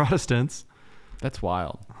are as Protestants. That's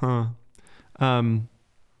wild.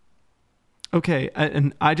 Okay,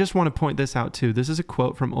 and I just want to point this out too. This is a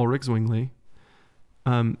quote from Ulrich Zwingli.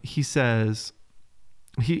 He says,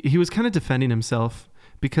 he was kind of defending himself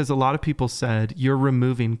because a lot of people said, you're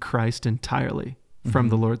removing Christ entirely from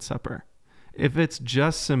the Lord's Supper. If it's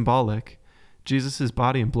just symbolic, Jesus'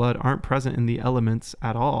 body and blood aren't present in the elements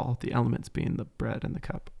at all, the elements being the bread and the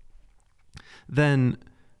cup, then,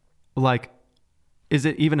 like, is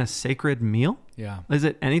it even a sacred meal? Yeah. Is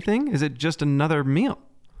it anything? Is it just another meal?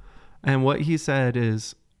 And what he said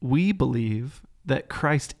is, we believe that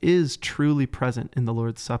Christ is truly present in the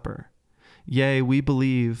Lord's Supper. Yea, we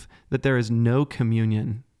believe that there is no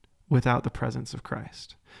communion without the presence of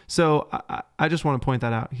Christ. So I just want to point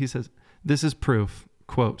that out. He says, this is proof,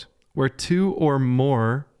 quote, where two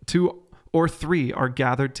or three are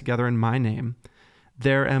gathered together in my name,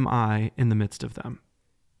 there am I in the midst of them.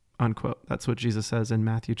 Unquote. That's what Jesus says in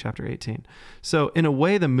Matthew chapter 18. So in a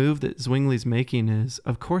way, the move that Zwingli's making is,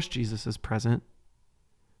 of course, Jesus is present,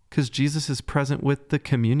 because Jesus is present with the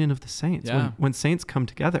communion of the saints. Yeah. When saints come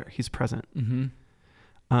together, he's present.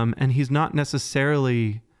 And he's not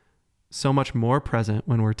necessarily so much more present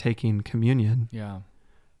when we're taking communion. Yeah.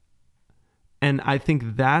 And I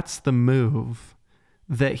think that's the move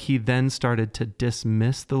that he then started to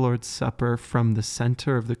dismiss the Lord's Supper from the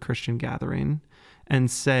center of the Christian gathering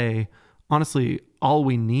and say, honestly, all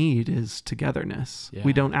we need is togetherness. Yeah.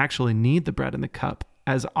 We don't actually need the bread and the cup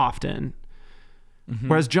as often.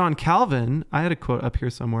 Whereas John Calvin, I had a quote up here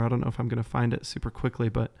somewhere. I don't know if I'm going to find it super quickly,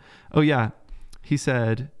 but he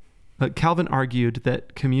said, Calvin argued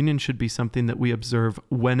that communion should be something that we observe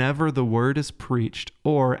whenever the word is preached,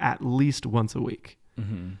 or at least once a week.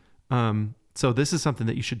 So this is something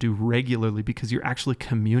that you should do regularly, because you're actually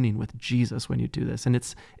communing with Jesus when you do this. And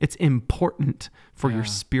it's important for your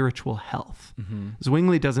spiritual health.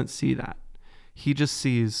 Zwingli doesn't see that. He just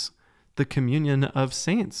sees the communion of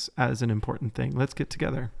saints as an important thing. Let's get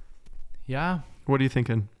together. Yeah. What are you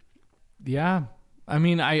thinking? Yeah. I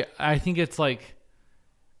mean, I think it's like,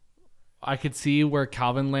 I could see where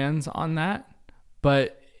Calvin lands on that,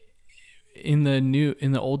 but in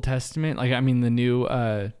the Old Testament, the New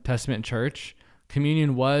Testament church,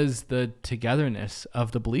 communion was the togetherness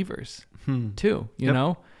of the believers too, you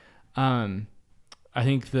know? I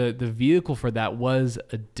think the vehicle for that was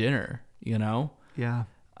a dinner, you know? Yeah.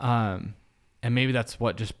 And maybe that's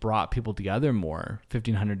what just brought people together more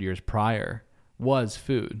 1,500 years prior, was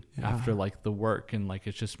food after like the work, and like,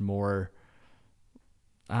 it's just more,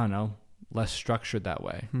 I don't know, less structured that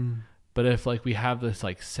way. But if like we have this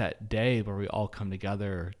like set day where we all come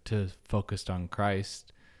together to focus on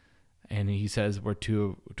Christ, and he says, where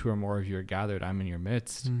two or more of you are gathered, I'm in your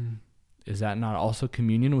midst. Is that not also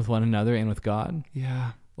communion with one another and with God?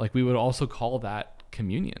 Yeah. Like, we would also call that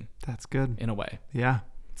communion. That's good. In a way. Yeah,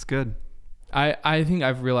 it's good. I think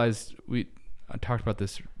I've realized, I talked about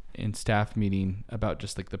this in staff meeting about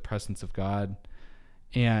just like the presence of God,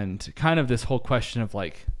 and kind of this whole question of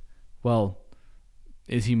like, well,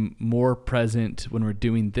 is he more present when we're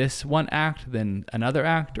doing this one act than another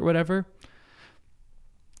act or whatever?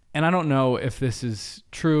 And I don't know if this is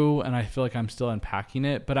true, and I feel like I'm still unpacking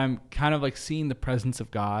it, but I'm kind of like seeing the presence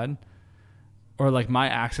of God, or like my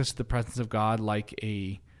access to the presence of God, like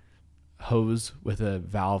a hose with a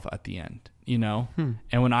valve at the end, you know?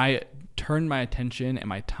 And when I turn my attention and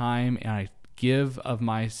my time and I give of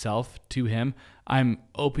myself to him, I'm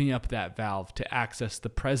opening up that valve to access the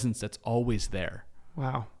presence that's always there.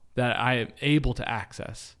 Wow. That I am able to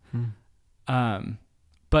access.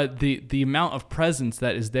 But the amount of presence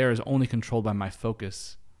that is there is only controlled by my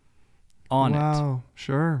focus on it. Wow,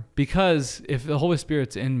 sure. Because if the Holy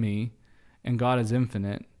Spirit's in me and God is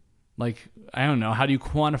infinite, like, I don't know, how do you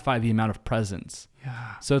quantify the amount of presence?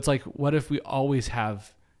 Yeah. So it's like, what if we always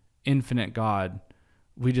have infinite God?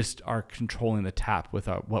 We just are controlling the tap with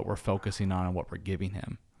what we're focusing on and what we're giving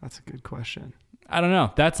him. That's a good question. I don't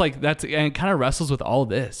know. And it kind of wrestles with all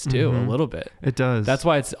this too, a little bit. It does. That's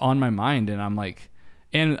why it's on my mind. And I'm like,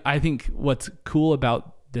 and I think what's cool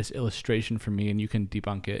about this illustration for me, and you can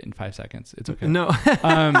debunk it in 5 seconds. It's okay. No.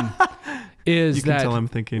 Is you can that tell I'm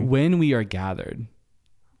thinking. When we are gathered,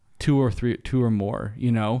 two or more,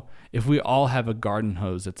 you know, if we all have a garden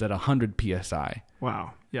hose that's at 100 PSI.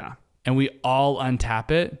 Wow. Yeah. And we all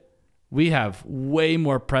untap it, we have way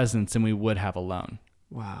more presence than we would have alone.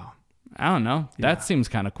 Wow. I don't know. Yeah. That seems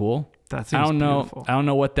kind of cool. That seems beautiful. I don't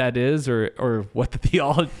know what that is or what the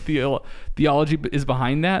theology is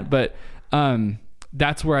behind that, but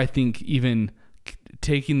that's where I think even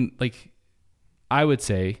taking, like, I would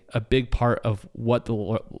say a big part of what the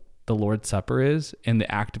Lord's Supper is, and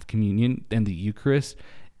the act of communion and the Eucharist,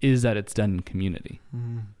 is that it's done in community.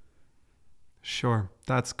 Sure.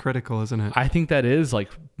 That's critical, isn't it? I think that is like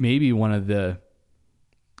maybe one of the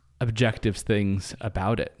objective things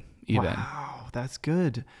about it even. Wow, that's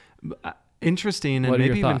good. Interesting, and What are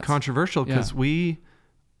your maybe even thoughts? controversial, because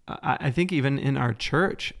I think even in our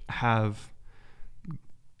church have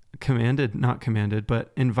not commanded,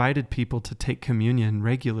 but invited people to take communion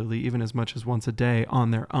regularly, even as much as once a day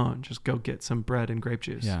on their own. Just go get some bread and grape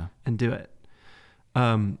juice and do it.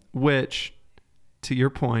 Which, to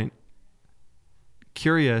your point,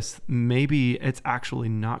 curious, maybe it's actually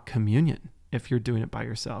not communion if you're doing it by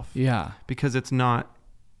yourself. Yeah. Because it's not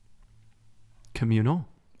communal.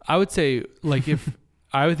 I would say, like,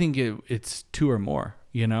 I would think it's two or more,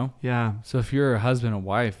 you know? Yeah. So if you're a husband and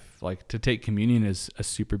wife, like, to take communion is a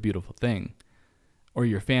super beautiful thing, or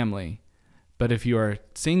your family. But if you are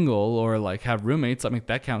single or like have roommates, I mean,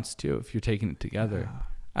 that counts too, if you're taking it together. Yeah.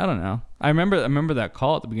 I don't know. I remember that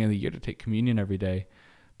call at the beginning of the year to take communion every day,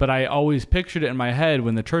 but I always pictured it in my head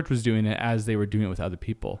when the church was doing it as they were doing it with other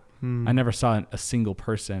people. I never saw a single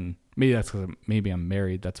person. Maybe that's because maybe I'm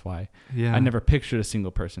married. That's why. Yeah. I never pictured a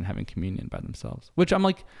single person having communion by themselves, which I'm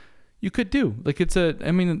like, you could do. Like, I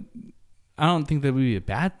don't think that would be a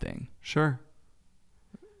bad thing. Sure.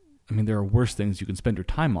 I mean, there are worse things you can spend your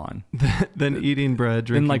time on than eating bread,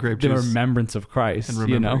 drinking grape juice, the remembrance of Christ, and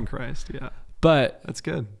remembering Christ. Yeah. But That's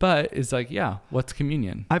good. it's like, yeah, what's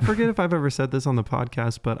communion? I forget if I've ever said this on the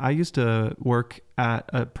podcast, but I used to work at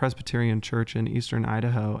a Presbyterian church in eastern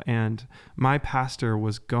Idaho, and my pastor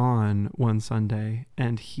was gone one Sunday,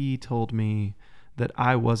 and he told me that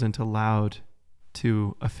I wasn't allowed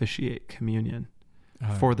to officiate communion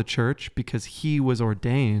for the church because he was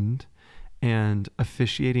ordained, and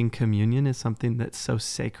officiating communion is something that's so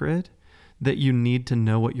sacred that you need to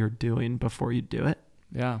know what you're doing before you do it.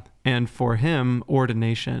 Yeah. And for him,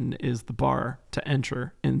 ordination is the bar to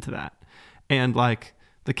enter into that. And like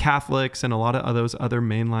the Catholics and a lot of those other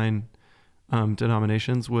mainline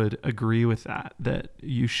denominations would agree with that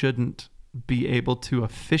you shouldn't be able to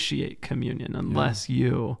officiate communion unless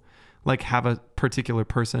you like have a particular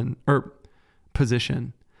person or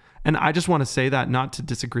position. And I just want to say that not to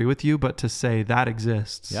disagree with you, but to say that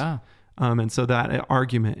exists. Yeah. And so that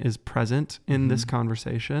argument is present in this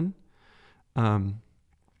conversation.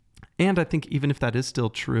 And I think even if that is still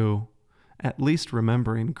true, at least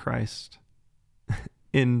remembering Christ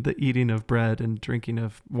in the eating of bread and drinking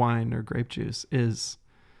of wine or grape juice is,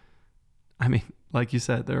 I mean, like you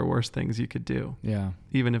said, there are worse things you could do. Yeah.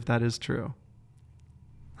 Even if that is true.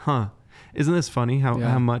 Huh. Isn't this funny how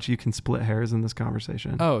much you can split hairs in this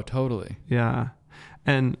conversation? Oh, totally. Yeah.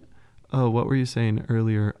 And, what were you saying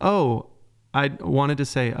earlier? Oh, I wanted to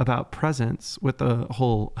say about presence with the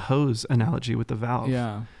whole hose analogy with the valve.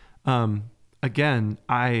 Yeah. Again,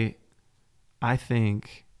 I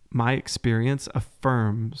think my experience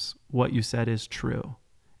affirms what you said is true,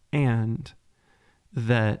 and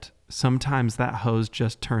that sometimes that hose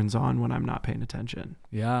just turns on when I'm not paying attention.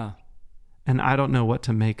 Yeah. And I don't know what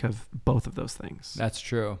to make of both of those things. That's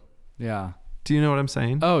true. Yeah. Do you know what I'm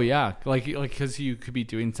saying? Oh yeah. Like, cause you could be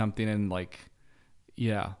doing something and like,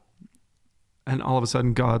 yeah. And all of a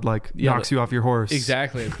sudden God knocks you off your horse.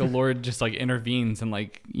 Exactly. The Lord just like intervenes and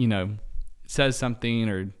like, says something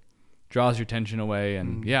or draws your attention away.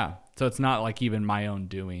 And yeah. So it's not like even my own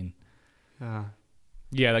doing. Yeah.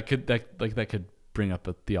 Yeah. That could bring up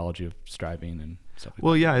a theology of striving and stuff.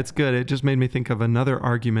 Well, yeah, it's good. It just made me think of another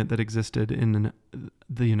argument that existed in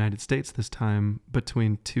the United States this time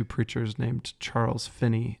between two preachers named Charles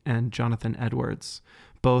Finney and Jonathan Edwards,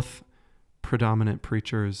 both predominant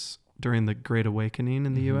preachers during the Great Awakening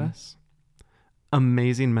in the U.S.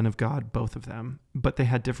 Amazing men of God, both of them, but they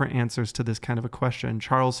had different answers to this kind of a question.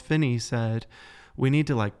 Charles Finney said, we need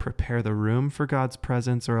to prepare the room for God's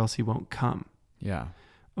presence or else he won't come. Yeah.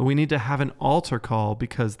 We need to have an altar call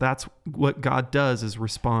because that's what God does, is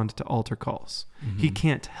respond to altar calls. He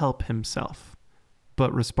can't help himself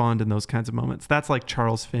but respond in those kinds of moments. That's like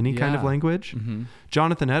Charles Finney kind of language.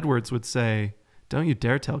 Jonathan Edwards would say, don't you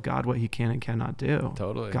dare tell God what he can and cannot do.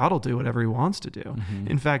 Totally. God will do whatever he wants to do.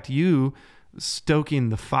 In fact, you stoking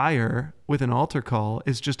the fire with an altar call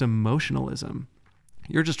is just emotionalism.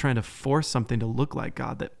 You're just trying to force something to look like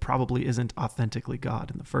God that probably isn't authentically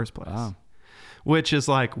God in the first place. Wow. Which is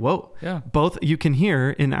like, whoa. Yeah. Both, you can hear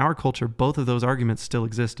in our culture, both of those arguments still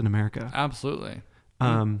exist in America. Absolutely.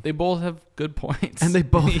 They both have good points. And they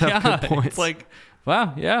both have good points. It's like,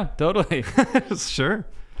 wow, yeah, totally. Sure.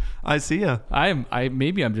 I see ya.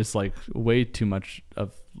 Maybe I'm just like way too much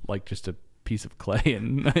of like just a piece of clay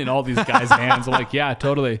in all these guys' hands. I'm like, yeah,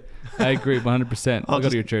 totally. I agree 100%. I'll go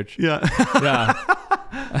to your church. Yeah.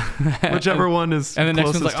 Yeah. Whichever one is and the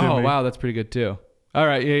next closest one's like, to oh, me. wow, that's pretty good too. All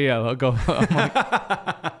right. Yeah. I'll go. I'm like,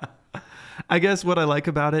 I guess what I like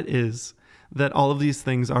about it is that all of these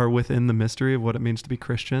things are within the mystery of what it means to be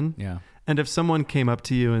Christian. yeah. And if someone came up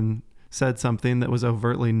to you and said something that was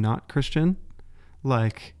overtly not Christian,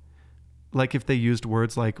 like if they used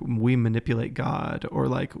words like we manipulate God, or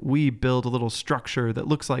like we build a little structure that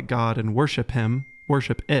looks like God and worship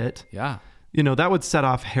it. Yeah. That would set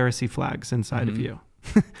off heresy flags inside of you.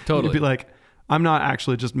 Totally. You'd be like, I'm not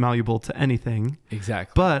actually just malleable to anything.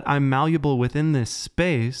 Exactly. But I'm malleable within this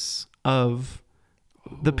space of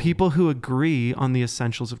the people who agree on the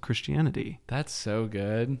essentials of Christianity. That's so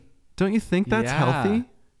good. Don't you think that's healthy?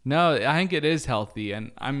 No, I think it is healthy.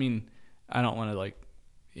 And I mean, I don't want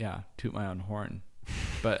to toot my own horn,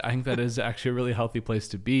 but I think that is actually a really healthy place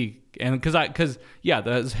to be. And because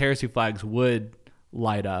those heresy flags would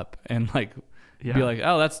light up and be like,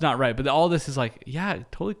 oh, that's not right. But all this is like, yeah,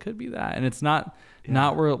 it totally could be that. And it's not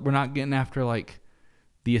we're not getting after like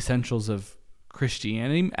the essentials of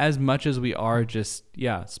Christianity as much as we are just,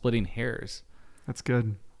 splitting hairs. That's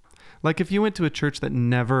good. Like if you went to a church that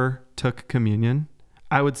never took communion,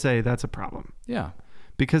 I would say that's a problem. Yeah.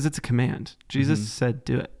 Because it's a command. Jesus said,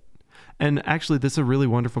 do it. And actually, this is a really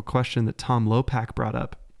wonderful question that Tom Lopak brought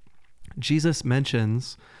up. Jesus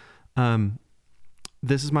mentions,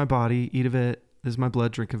 this is my body, eat of it. This is my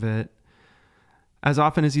blood, drink of it. As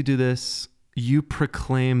often as you do this, you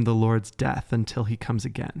proclaim the Lord's death until he comes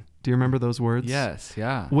again. Do you remember those words? Yes,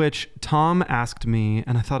 yeah. Which Tom asked me,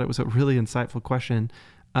 and I thought it was a really insightful question.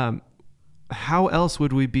 How else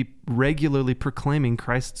would we be regularly proclaiming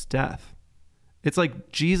Christ's death? It's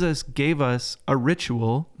like Jesus gave us a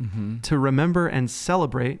ritual to remember and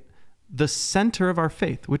celebrate the center of our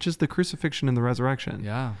faith, which is the crucifixion and the resurrection.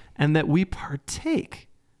 Yeah. And that we partake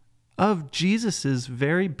of Jesus's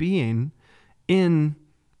very being in,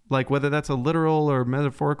 like, whether that's a literal or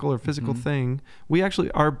metaphorical or physical thing, we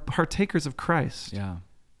actually are partakers of Christ. Yeah.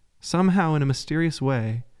 Somehow in a mysterious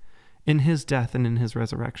way in his death and in his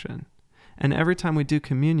resurrection. And every time we do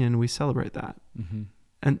communion, we celebrate that.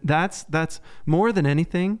 And that's more than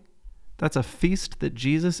anything, that's a feast that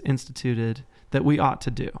Jesus instituted that we ought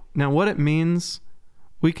to do. Now, what it means,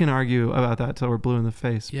 we can argue about that till we're blue in the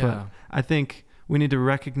face. Yeah. But I think we need to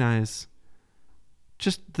recognize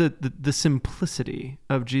just the simplicity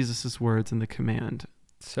of Jesus's words and the command.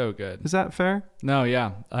 So good. Is that fair? No,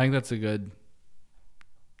 yeah. I think that's a good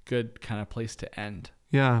kind of place to end.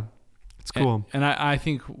 Yeah. It's cool. And I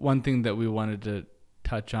think one thing that we wanted to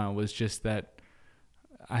touch on was just that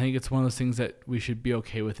I think it's one of those things that we should be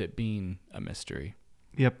okay with it being a mystery.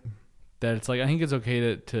 Yep. That it's like, I think it's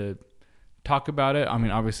okay to talk about it. I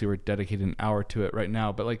mean, obviously we're dedicating an hour to it right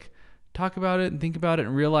now, but like talk about it and think about it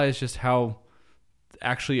and realize just how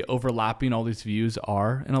actually overlapping all these views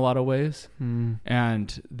are in a lot of ways.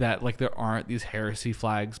 And that like there aren't these heresy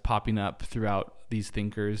flags popping up throughout these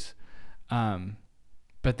thinkers.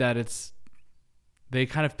 But that they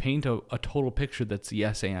kind of paint a total picture that's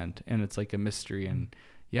yes and it's like a mystery. And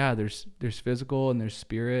yeah, there's physical and there's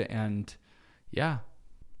spirit and yeah.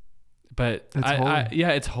 But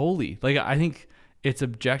it's holy. Like I think it's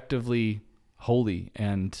objectively holy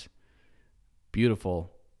and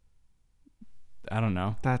beautiful. I don't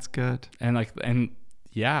know. That's good. And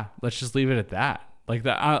yeah, let's just leave it at that. Like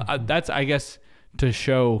that. That's, I guess, to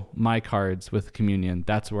show my cards with communion.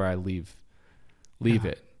 That's where I leave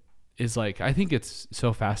it. Is like, I think it's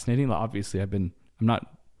so fascinating. Obviously I'm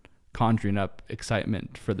not conjuring up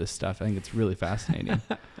excitement for this stuff. I think it's really fascinating.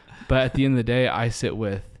 But at the end of the day, I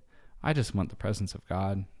just want the presence of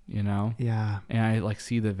God, you know? Yeah. And I like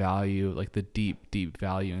see the value, like the deep, deep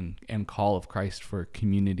value and call of Christ for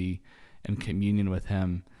community and communion with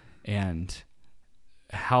him, and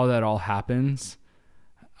how that all happens.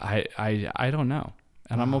 I don't know.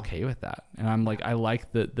 And I'm okay with that. And I'm like, I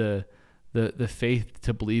like the faith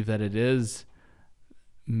to believe that it is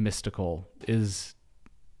mystical is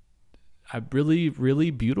really,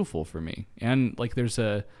 really beautiful for me. And like, there's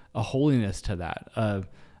a holiness to that,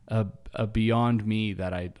 a beyond me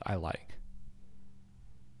that I like.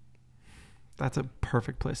 That's a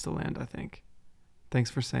perfect place to land, I think.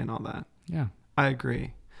 Thanks for saying all that. Yeah. I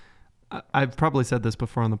agree. I've probably said this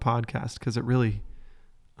before on the podcast because it really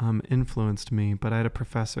influenced me, but I had a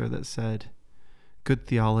professor that said, good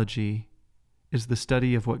theology is the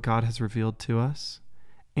study of what God has revealed to us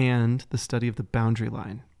and the study of the boundary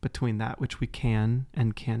line between that which we can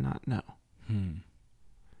and cannot know.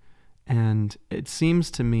 And it seems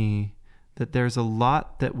to me that there's a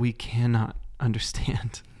lot that we cannot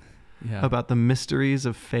understand about the mysteries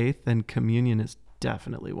of faith, and communion is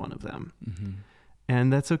definitely one of them.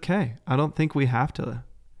 And that's okay. I don't think we have to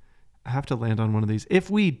land on one of these. If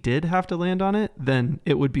we did have to land on it, then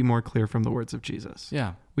it would be more clear from the words of Jesus.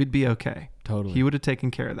 Yeah. We'd be okay. Totally. He would have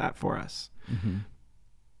taken care of that for us.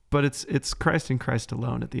 But it's Christ and Christ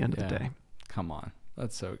alone at the end of the day. Come on.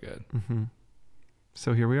 That's so good.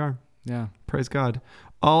 So here we are. Yeah. Praise God.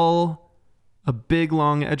 All a big,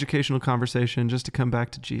 long educational conversation just to come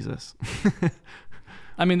back to Jesus.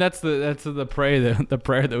 I mean, that's the prayer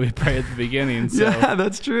that we pray at the beginning. So yeah,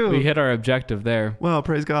 that's true. We hit our objective there. Well,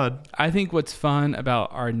 praise God. I think what's fun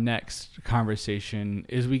about our next conversation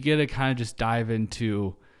is we get to kind of just dive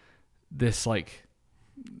into this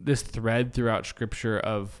thread throughout Scripture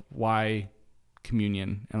of why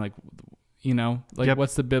communion and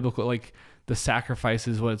what's the biblical, like the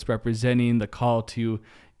sacrifices, what it's representing, the call to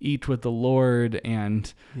eat with the Lord,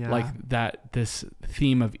 and this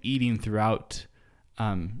theme of eating throughout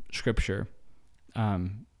Scripture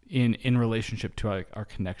in relationship to our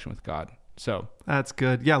connection with God. So that's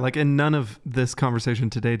good. Yeah, like in none of this conversation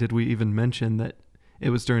today did we even mention that it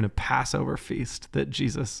was during a Passover feast that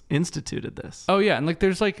Jesus instituted this. Oh yeah, and like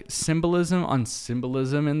there's like symbolism on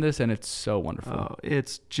symbolism in this, and it's so wonderful. Oh,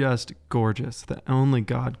 it's just gorgeous that only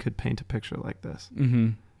God could paint a picture like this.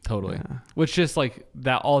 Totally. Yeah. Which just like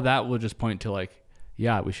that, all that will just point to like,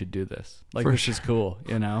 yeah, we should do this. Like this is cool,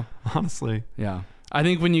 you know? Honestly. Yeah. I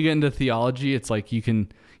think when you get into theology, it's like you can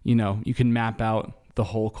map out the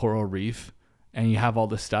whole coral reef and you have all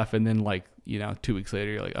this stuff, and then like, 2 weeks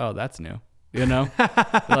later you're like, oh, that's new. Like,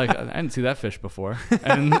 I didn't see that fish before.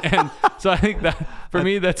 And so I think that for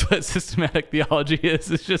me, that's what systematic theology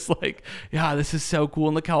is. It's just like, yeah, this is so cool.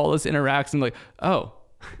 And look how all this interacts. And like, oh,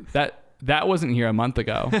 that wasn't here a month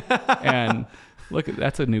ago. And look,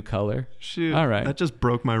 that's a new color. Shoot. All right. That just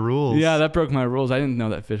broke my rules. Yeah, that broke my rules. I didn't know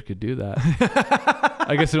that fish could do that.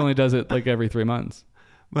 I guess it only does it like every 3 months.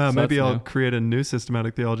 Well, So maybe that's I'll new. create a new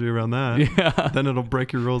systematic theology around that. Yeah. Then it'll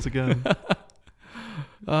break your rules again.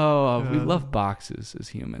 Oh, we Yeah. love boxes as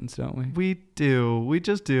humans, don't we? We do. We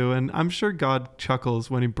just do. And I'm sure God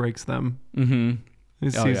chuckles when he breaks them. Mm-hmm.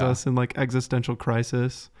 He sees yeah. us in like existential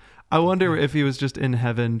crisis. I wonder if he was just in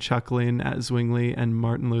heaven chuckling at Zwingli and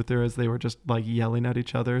Martin Luther as they were just like yelling at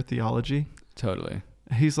each other theology. Totally.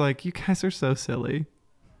 He's like, you guys are so silly.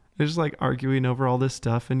 They're just like arguing over all this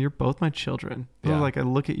stuff, and you're both my children. Yeah. Like, I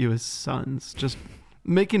look at you as sons, just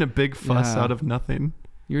making a big fuss Yeah. out of nothing.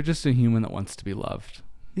 You're just a human that wants to be loved.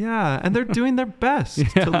 Yeah, and they're doing their best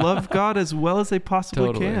Yeah. to love God as well as they possibly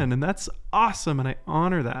Totally. can, and that's awesome, and I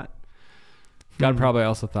honor that. God probably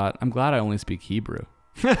also thought, I'm glad I only speak Hebrew.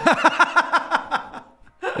 This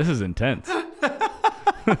is intense.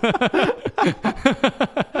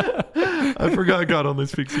 I forgot God only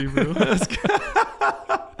speaks Hebrew.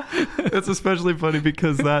 It's especially funny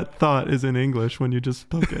because that thought is in English when you just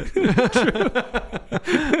spoke it.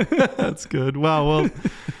 That's good. Wow. Well,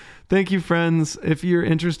 thank you, friends. If you're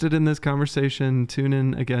interested in this conversation, tune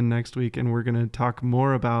in again next week, and we're going to talk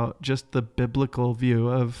more about just the biblical view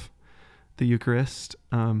of the Eucharist.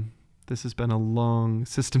 This has been a long,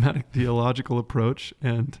 systematic theological approach,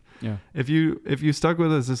 and Yeah. if you stuck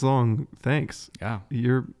with us this long, thanks. Yeah.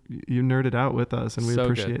 You nerded out with us, and we So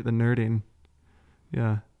appreciate the nerding.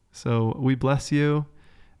 Yeah. So we bless you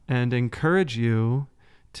and encourage you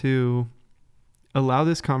to allow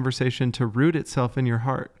this conversation to root itself in your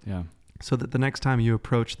heart, Yeah. so that the next time you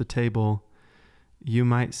approach the table, you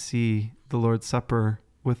might see the Lord's Supper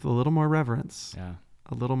with a little more reverence, Yeah.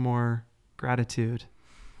 a little more gratitude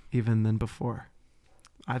even than before.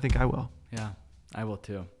 I think I will. Yeah. I will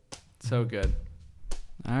too. So good.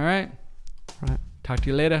 All right. Right. Talk to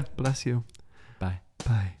you later. Bless you. Bye.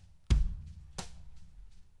 Bye.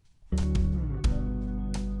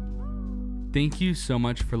 Thank you so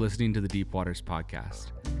much for listening to the Deep Waters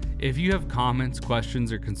podcast. If you have comments,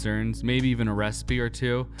 questions, or concerns, maybe even a recipe or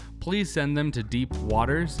two, please send them to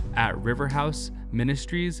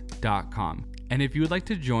deepwaters@riverhouseministries.com. And if you would like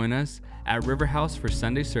to join us at Riverhouse for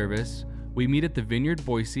Sunday service, we meet at the Vineyard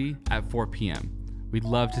Boise at 4 p.m. We'd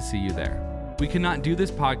love to see you there. We could not do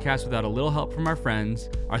this podcast without a little help from our friends.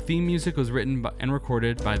 Our theme music was written and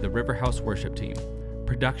recorded by the Riverhouse worship team.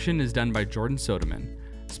 Production is done by Jordan Soderman.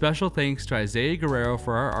 Special thanks to Isaiah Guerrero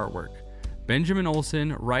for our artwork. Benjamin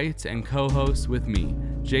Olson writes and co-hosts with me,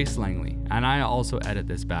 Jace Langley, and I also edit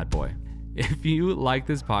this bad boy. If you like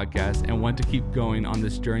this podcast and want to keep going on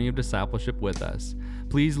this journey of discipleship with us,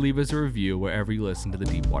 please leave us a review wherever you listen to the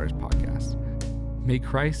Deep Waters podcast. May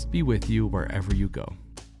Christ be with you wherever you go.